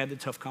confront and have the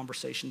tough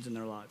conversations in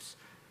their lives.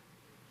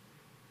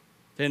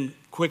 Then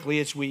quickly,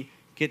 as we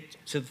get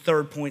to the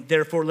third point,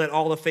 therefore let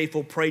all the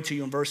faithful pray to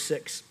you in verse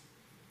 6,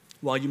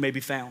 while you may be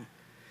found.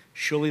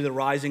 Surely the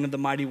rising of the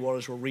mighty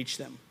waters will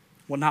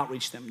not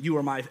reach them. You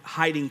are my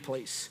hiding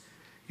place.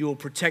 You will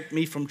protect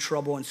me from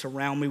trouble and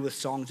surround me with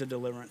songs of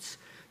deliverance.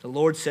 The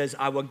Lord says,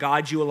 I will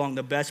guide you along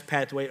the best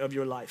pathway of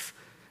your life.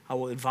 I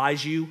will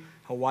advise you.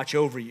 I will watch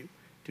over you.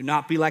 Do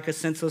not be like a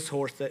senseless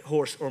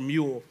horse or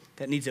mule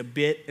that needs a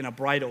bit and a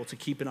bridle to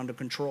keep it under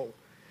control.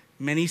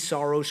 Many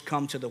sorrows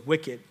come to the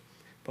wicked,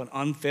 but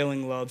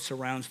unfailing love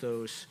surrounds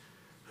those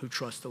who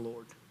trust the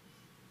Lord.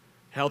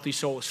 A healthy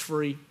soul is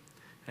free.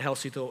 A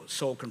healthy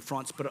soul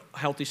confronts, but a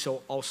healthy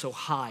soul also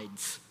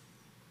hides.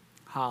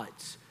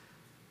 Hides.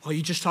 Well,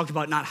 you just talked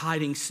about not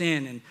hiding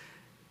sin, and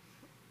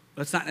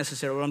that's not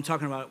necessarily what I'm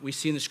talking about. We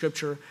see in the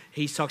scripture,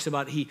 he talks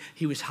about he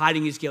was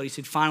hiding his guilt. He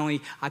said,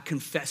 finally, I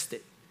confessed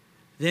it.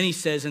 Then he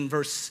says in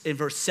verse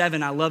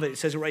 7, I love it. It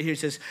says it right here. It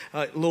says,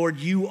 Lord,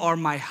 you are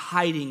my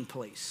hiding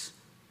place.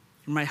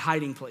 You're my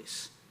hiding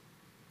place.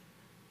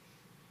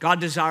 God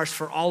desires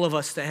for all of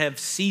us to have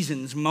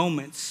seasons,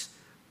 moments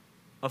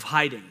of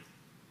hiding.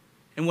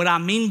 And what I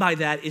mean by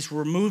that is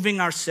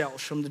removing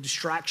ourselves from the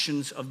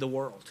distractions of the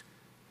world.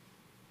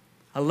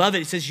 I love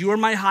it. It says, you are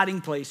my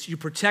hiding place. You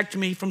protect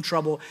me from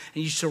trouble,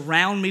 and you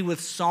surround me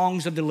with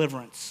songs of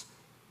deliverance.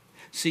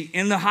 See,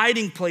 in the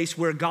hiding place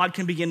where God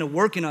can begin to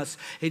work in us,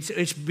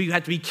 we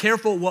have to be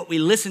careful what we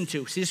listen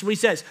to. See, this is what he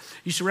says.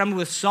 You surround me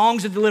with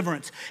songs of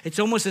deliverance. It's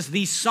almost as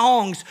these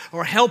songs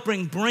are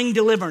helping bring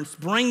deliverance,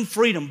 bring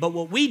freedom. But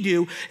what we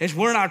do is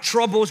we're in our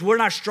troubles, we're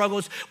in our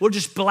struggles, we're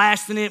just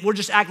blasting it, we're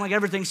just acting like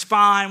everything's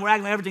fine, we're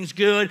acting like everything's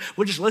good,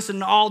 we're just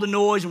listening to all the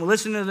noise, and we're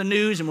listening to the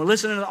news, and we're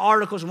listening to the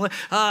articles,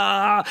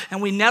 and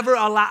we never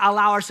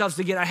allow ourselves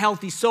to get a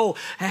healthy soul.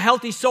 A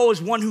healthy soul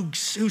is one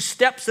who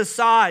steps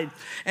aside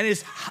and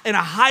is in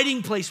a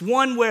hiding place,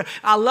 one where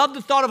I love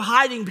the thought of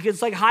hiding because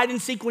it's like hide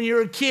and seek when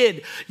you're a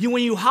kid.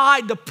 When you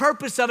hide, the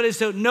purpose of it is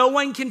so no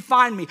one can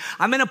find me.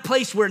 I'm in a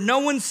place where no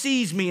one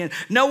sees me and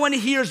no one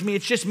hears me.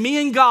 It's just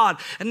me and God.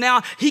 And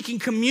now he can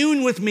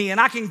commune with me,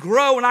 and I can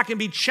grow, and I can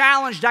be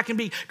challenged. I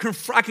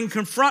can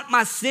confront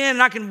my sin,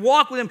 and I can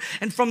walk with him.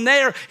 And from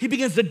there, he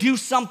begins to do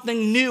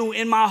something new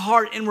in my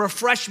heart and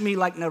refresh me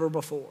like never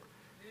before.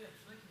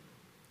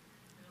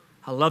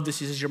 I love this.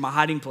 He says, you're my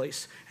hiding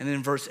place. And then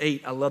in verse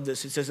 8, I love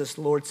this. It says this,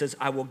 the Lord says,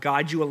 I will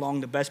guide you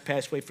along the best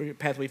pathway for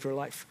your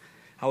life.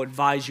 I will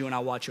advise you and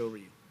I'll watch over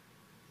you.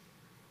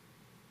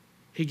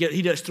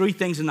 He does three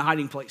things in the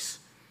hiding place.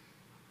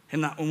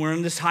 And when we're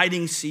in this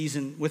hiding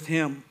season with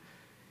him,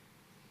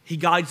 he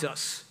guides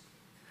us.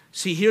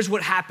 See, here's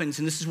what happens,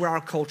 and this is where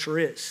our culture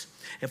is.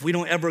 If we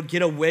don't ever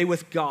get away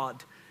with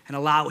God and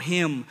allow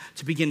him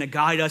to begin to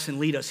guide us and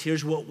lead us,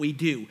 here's what we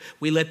do.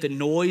 We let the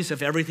noise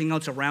of everything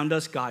else around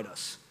us guide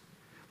us.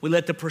 We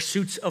let the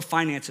pursuits of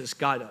finances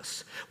guide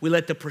us. We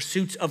let the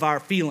pursuits of our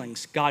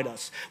feelings guide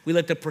us. We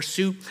let the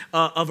pursuit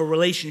of a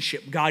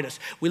relationship guide us.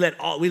 We let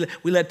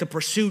the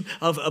pursuit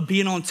of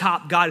being on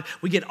top guide us.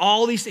 We get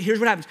all these, here's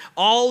what happens.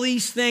 All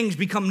these things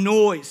become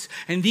noise.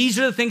 And these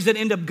are the things that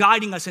end up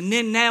guiding us. And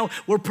then now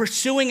we're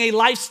pursuing a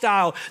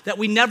lifestyle that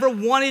we never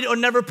wanted or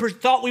never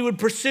thought we would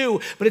pursue.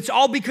 But it's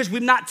all because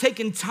we've not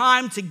taken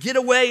time to get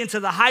away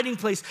into the hiding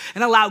place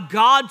and allow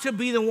God to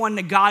be the one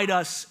to guide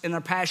us in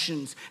our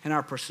passions and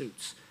our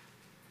pursuits.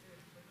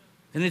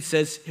 Then it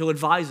says he'll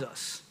advise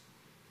us.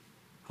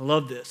 I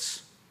love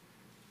this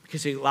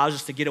because he allows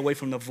us to get away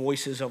from the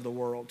voices of the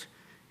world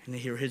and to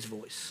hear his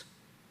voice.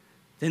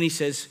 Then he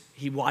says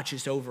he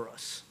watches over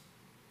us.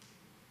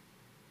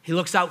 He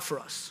looks out for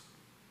us.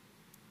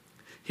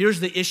 Here's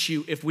the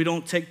issue if we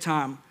don't take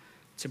time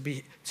to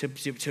be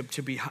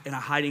in a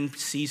hiding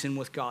season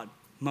with God.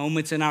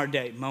 Moments in our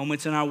day,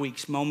 moments in our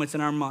weeks, moments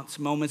in our months,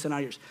 moments in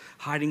our years.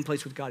 Hiding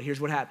place with God.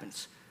 Here's what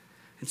happens.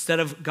 Instead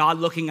of God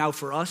looking out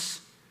for us,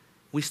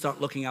 we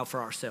start looking out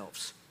for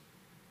ourselves.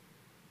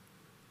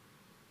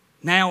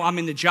 Now I'm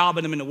in the job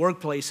and I'm in the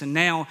workplace, and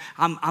now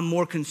I'm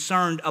more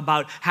concerned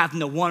about having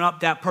to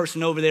one-up that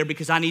person over there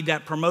because I need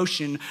that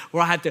promotion,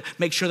 or I have to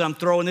make sure that I'm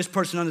throwing this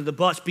person under the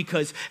bus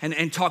because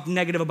and talk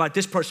negative about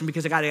this person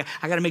because I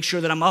gotta make sure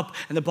that I'm up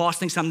and the boss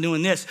thinks I'm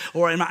doing this.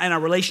 Or in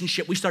our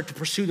relationship, we start to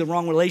pursue the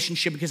wrong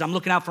relationship because I'm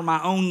looking out for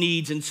my own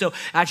needs, and so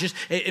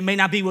it may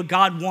not be what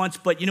God wants,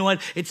 but you know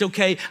what? It's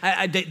okay.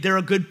 They're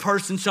a good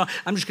person, so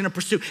I'm just gonna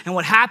pursue. And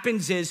what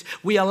happens is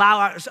we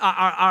allow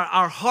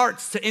our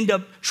hearts to end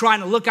up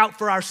trying to look out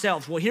for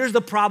ourselves. Well, here's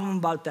the problem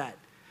about that.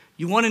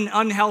 You want an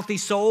unhealthy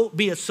soul?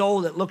 Be a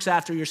soul that looks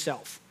after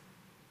yourself.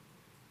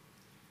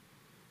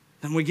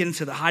 Then we get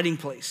into the hiding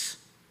place.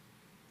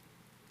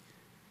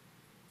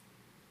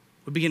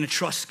 We begin to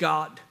trust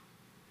God.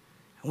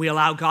 And we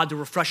allow God to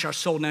refresh our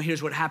soul. Now,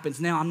 here's what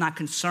happens. Now, I'm not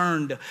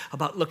concerned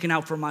about looking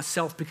out for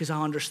myself because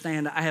I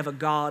understand I have a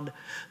God,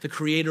 the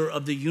creator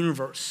of the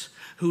universe,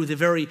 who the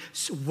very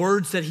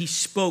words that he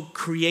spoke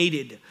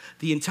created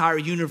the entire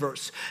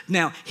universe.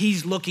 Now,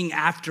 he's looking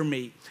after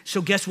me.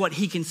 So guess what?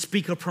 He can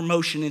speak a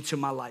promotion into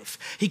my life.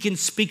 He can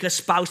speak a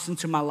spouse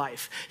into my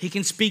life. He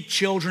can speak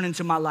children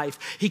into my life.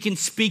 He can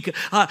speak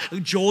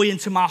joy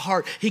into my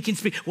heart. He can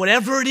speak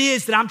whatever it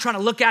is that I'm trying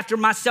to look after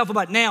myself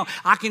about. Now,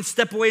 I can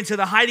step away into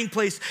the hiding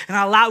place and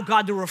I allow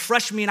God to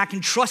refresh me, and I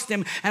can trust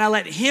him, and I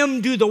let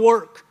him do the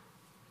work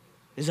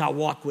as I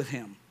walk with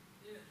him.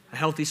 A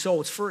healthy soul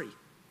is free.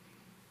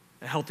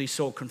 A healthy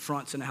soul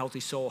confronts and a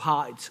healthy soul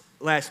hides.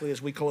 Lastly,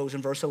 as we close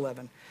in verse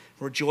 11,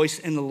 rejoice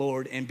in the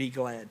Lord and be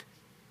glad,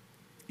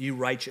 you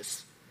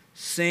righteous.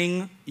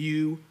 Rejoice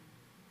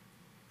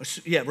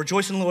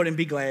in the Lord and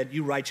be glad,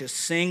 you righteous.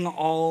 Sing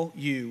all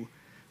you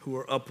who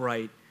are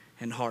upright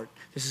in heart.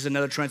 This is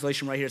another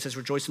translation right here. It says,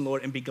 rejoice in the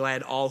Lord and be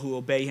glad, all who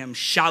obey him.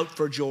 Shout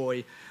for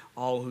joy,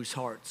 all whose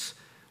hearts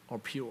are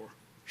pure.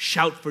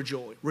 Shout for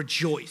joy.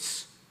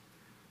 Rejoice.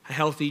 A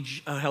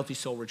healthy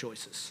soul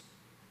rejoices.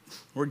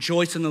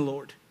 Rejoice in the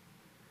Lord.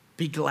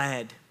 Be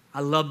glad. I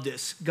love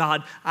this.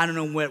 God, I don't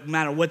know no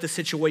matter what the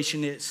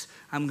situation is,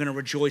 I'm going to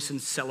rejoice and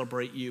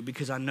celebrate you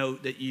because I know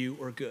that you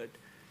are good.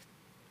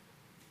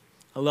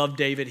 I love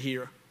David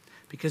here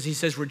because he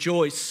says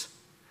rejoice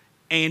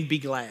and be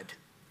glad.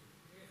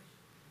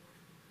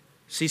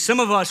 See, some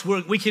of us,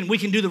 we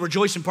can do the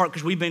rejoicing part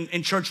because we've been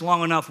in church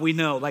long enough. We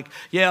know, like,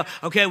 yeah,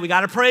 okay, we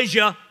got to praise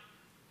you.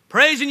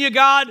 Praising you,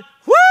 God.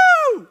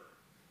 Woo!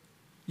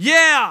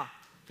 Yeah.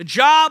 The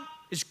job,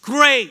 is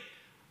great.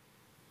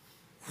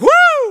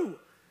 Woo!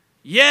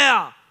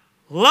 Yeah,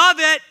 love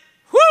it.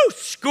 Woo!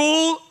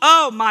 School,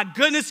 oh my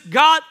goodness,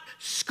 God,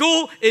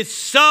 school is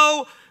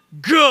so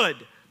good.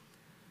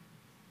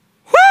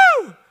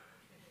 Woo!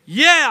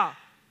 Yeah,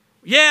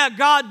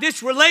 God,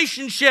 this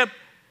relationship,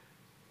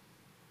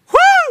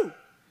 woo!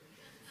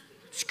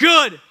 It's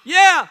good.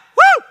 Yeah,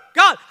 woo!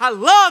 God, I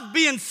love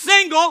being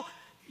single.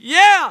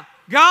 Yeah,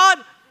 God,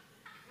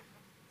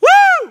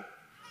 woo!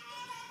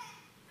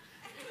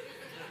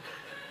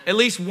 At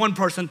least one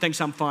person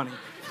thinks I'm funny.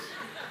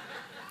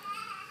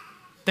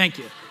 Thank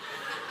you.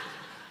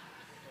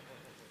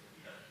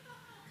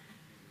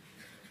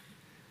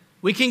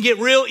 We can get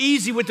real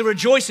easy with the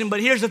rejoicing, but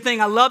here's the thing.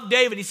 I love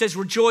David. He says,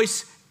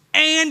 rejoice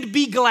and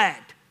be glad.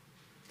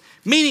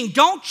 Meaning,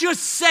 don't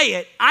just say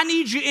it. I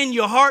need you in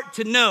your heart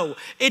to know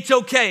it's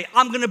okay.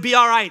 I'm going to be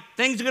all right.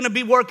 Things are going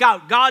to work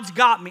out. God's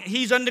got me.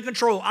 He's under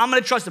control. I'm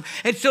going to trust him.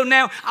 And so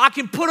now I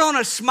can put on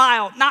a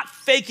smile, not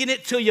faking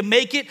it till you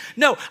make it.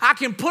 No, I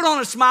can put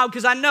on a smile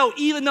because I know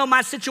even though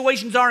my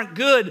situations aren't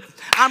good,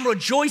 I'm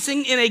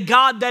rejoicing in a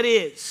God that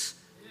is.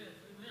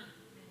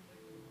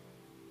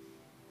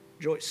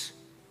 Rejoice.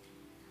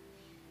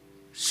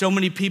 So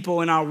many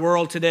people in our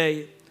world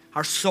today,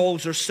 our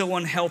souls are so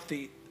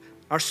unhealthy.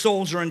 Our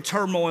souls are in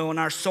turmoil and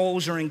our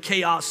souls are in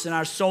chaos and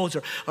our souls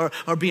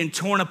are being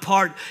torn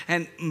apart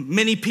and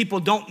many people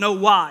don't know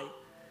why.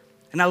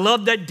 And I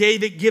love that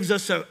David gives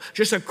us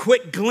just a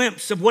quick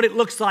glimpse of what it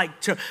looks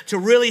like to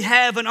really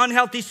have an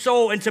unhealthy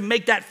soul and to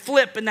make that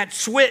flip and that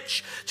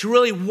switch to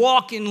really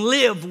walk and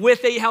live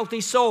with a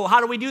healthy soul. How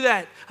do we do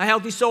that? A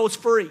healthy soul is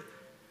free.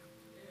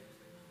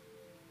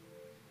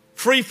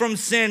 Free from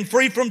sin,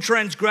 free from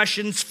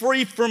transgressions,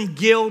 free from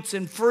guilt,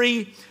 and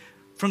free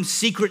from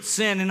secret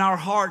sin in our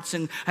hearts.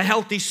 And a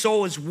healthy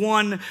soul is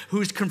one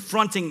who's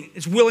confronting,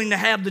 is willing to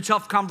have the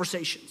tough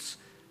conversations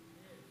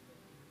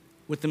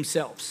with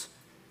themselves.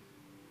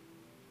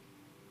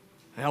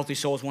 A healthy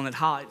soul is one that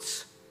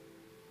hides.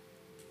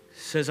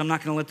 Says, I'm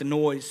not going to let the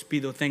noise be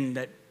the thing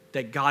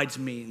that guides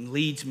me and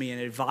leads me and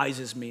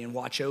advises me and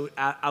watch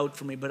out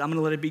for me, but I'm going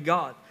to let it be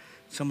God.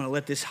 So I'm going to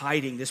let this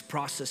hiding, this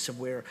process of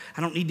where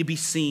I don't need to be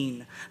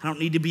seen, I don't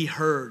need to be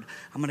heard.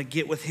 I'm going to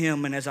get with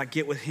him, and as I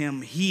get with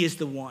him, he is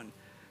the one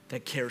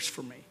that cares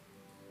for me.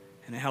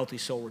 And a healthy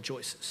soul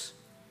rejoices.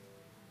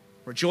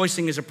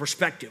 Rejoicing is a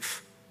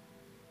perspective.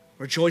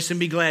 Rejoice and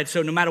be glad.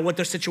 So no matter what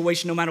the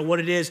situation, no matter what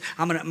it is,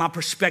 my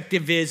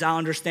perspective is I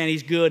understand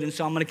he's good, and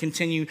so I'm going to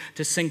continue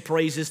to sing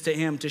praises to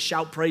him, to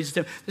shout praises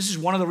to him. This is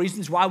one of the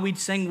reasons why we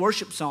sing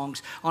worship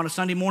songs on a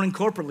Sunday morning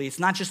corporately. It's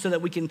not just so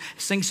that we can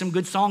sing some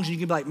good songs and you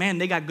can be like, man,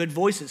 they got good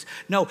voices.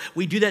 No,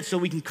 we do that so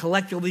we can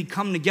collectively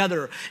come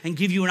together and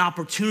give you an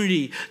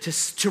opportunity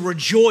to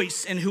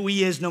rejoice in who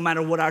he is no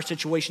matter what our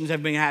situations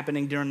have been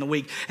happening during the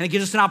week. And it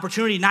gives us an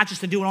opportunity not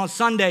just to do it on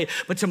Sunday,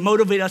 but to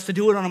motivate us to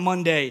do it on a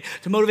Monday,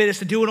 to motivate us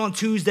to do it on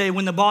Tuesday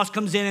when the boss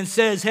comes in and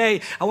says, hey,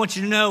 I want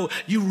you to know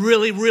you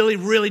really, really,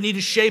 really need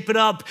to shape it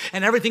up,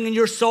 and everything in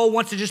your soul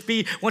wants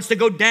to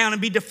go down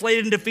and be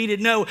deflated and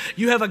defeated. No,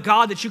 you have a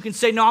God that you can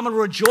say, no, I'm going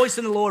to rejoice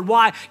in the Lord.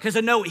 Why? Because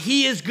I know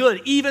he is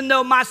good. Even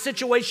though my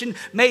situation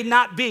may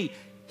not be,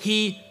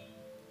 he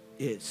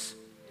is.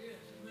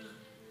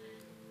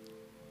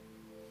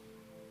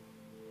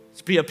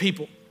 Let's be a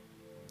people.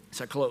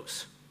 As I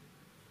close.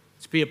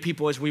 Let's be a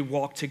people as we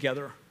walk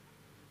together.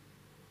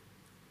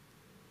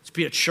 Let's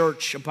be a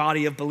church, a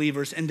body of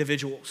believers,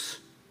 individuals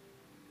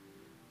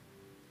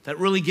that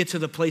really get to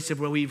the place of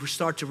where we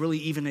start to really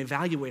even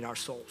evaluate our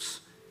souls.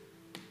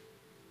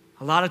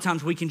 A lot of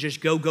times we can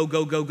just go,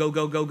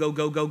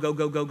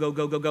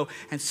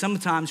 and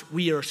sometimes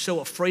we are so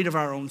afraid of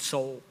our own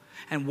soul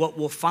and what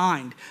we'll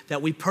find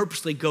that we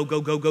purposely go,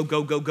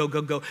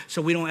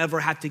 so we don't ever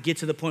have to get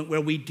to the point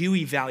where we do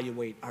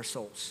evaluate our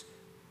souls.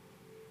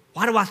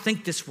 Why do I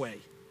think this way?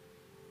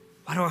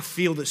 Why do I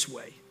feel this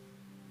way?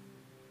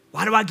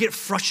 Why do I get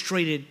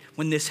frustrated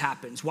when this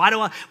happens? Why do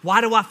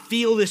I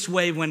feel this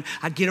way when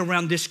I get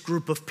around this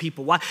group of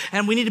people? Why?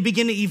 And we need to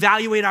begin to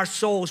evaluate our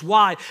souls.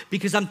 Why?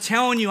 Because I'm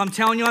telling you,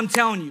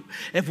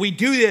 if we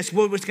do this,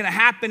 what's going to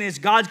happen is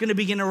God's going to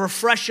begin to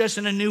refresh us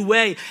in a new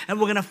way, and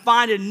we're going to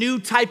find a new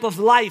type of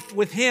life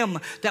with him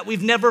that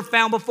we've never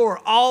found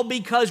before, all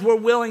because we're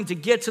willing to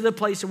get to the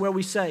place of where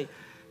we say,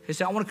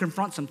 I want to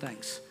confront some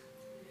things.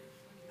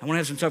 I want to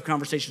have some tough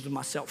conversations with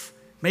myself.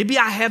 Maybe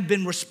I have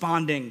been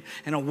responding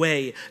in a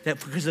way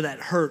that because of that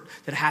hurt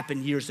that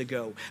happened years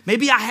ago.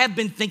 Maybe I have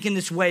been thinking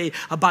this way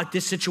about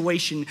this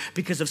situation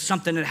because of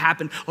something that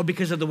happened or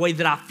because of the way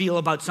that I feel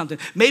about something.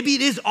 Maybe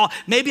it is all,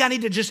 maybe I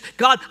need to just,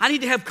 God, I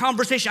need to have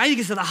conversation. I need to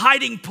get to the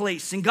hiding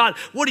place. And God,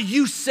 what are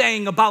you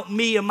saying about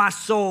me and my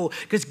soul?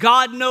 Because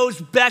God knows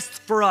best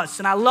for us.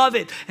 And I love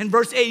it. In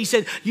verse 8, he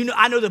said,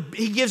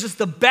 he gives us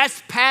the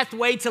best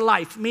pathway to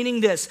life, meaning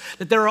this,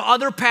 that there are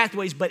other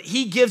pathways, but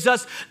he gives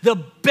us the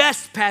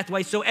best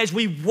pathway. So as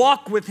we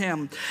walk with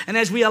him and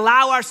as we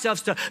allow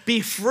ourselves to be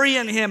free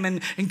in him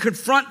and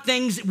confront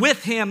things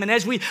with him, and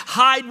as we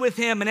hide with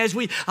him and as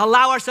we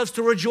allow ourselves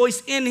to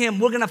rejoice in him,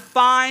 we're going to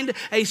find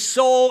a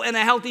soul and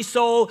a healthy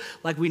soul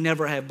like we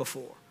never have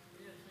before.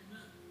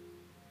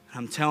 And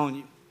I'm telling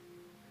you,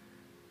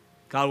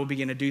 God will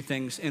begin to do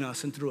things in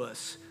us and through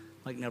us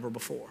like never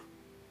before.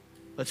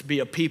 Let's be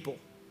a people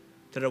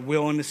that are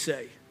willing to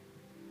say,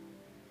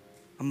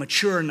 I'm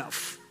mature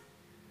enough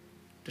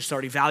to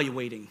start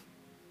evaluating,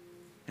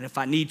 and if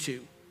I need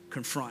to,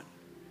 confront,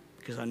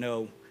 because I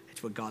know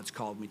it's what God's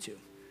called me to.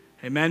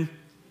 Amen?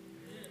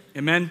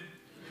 Amen?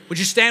 Would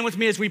you stand with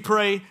me as we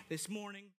pray this morning?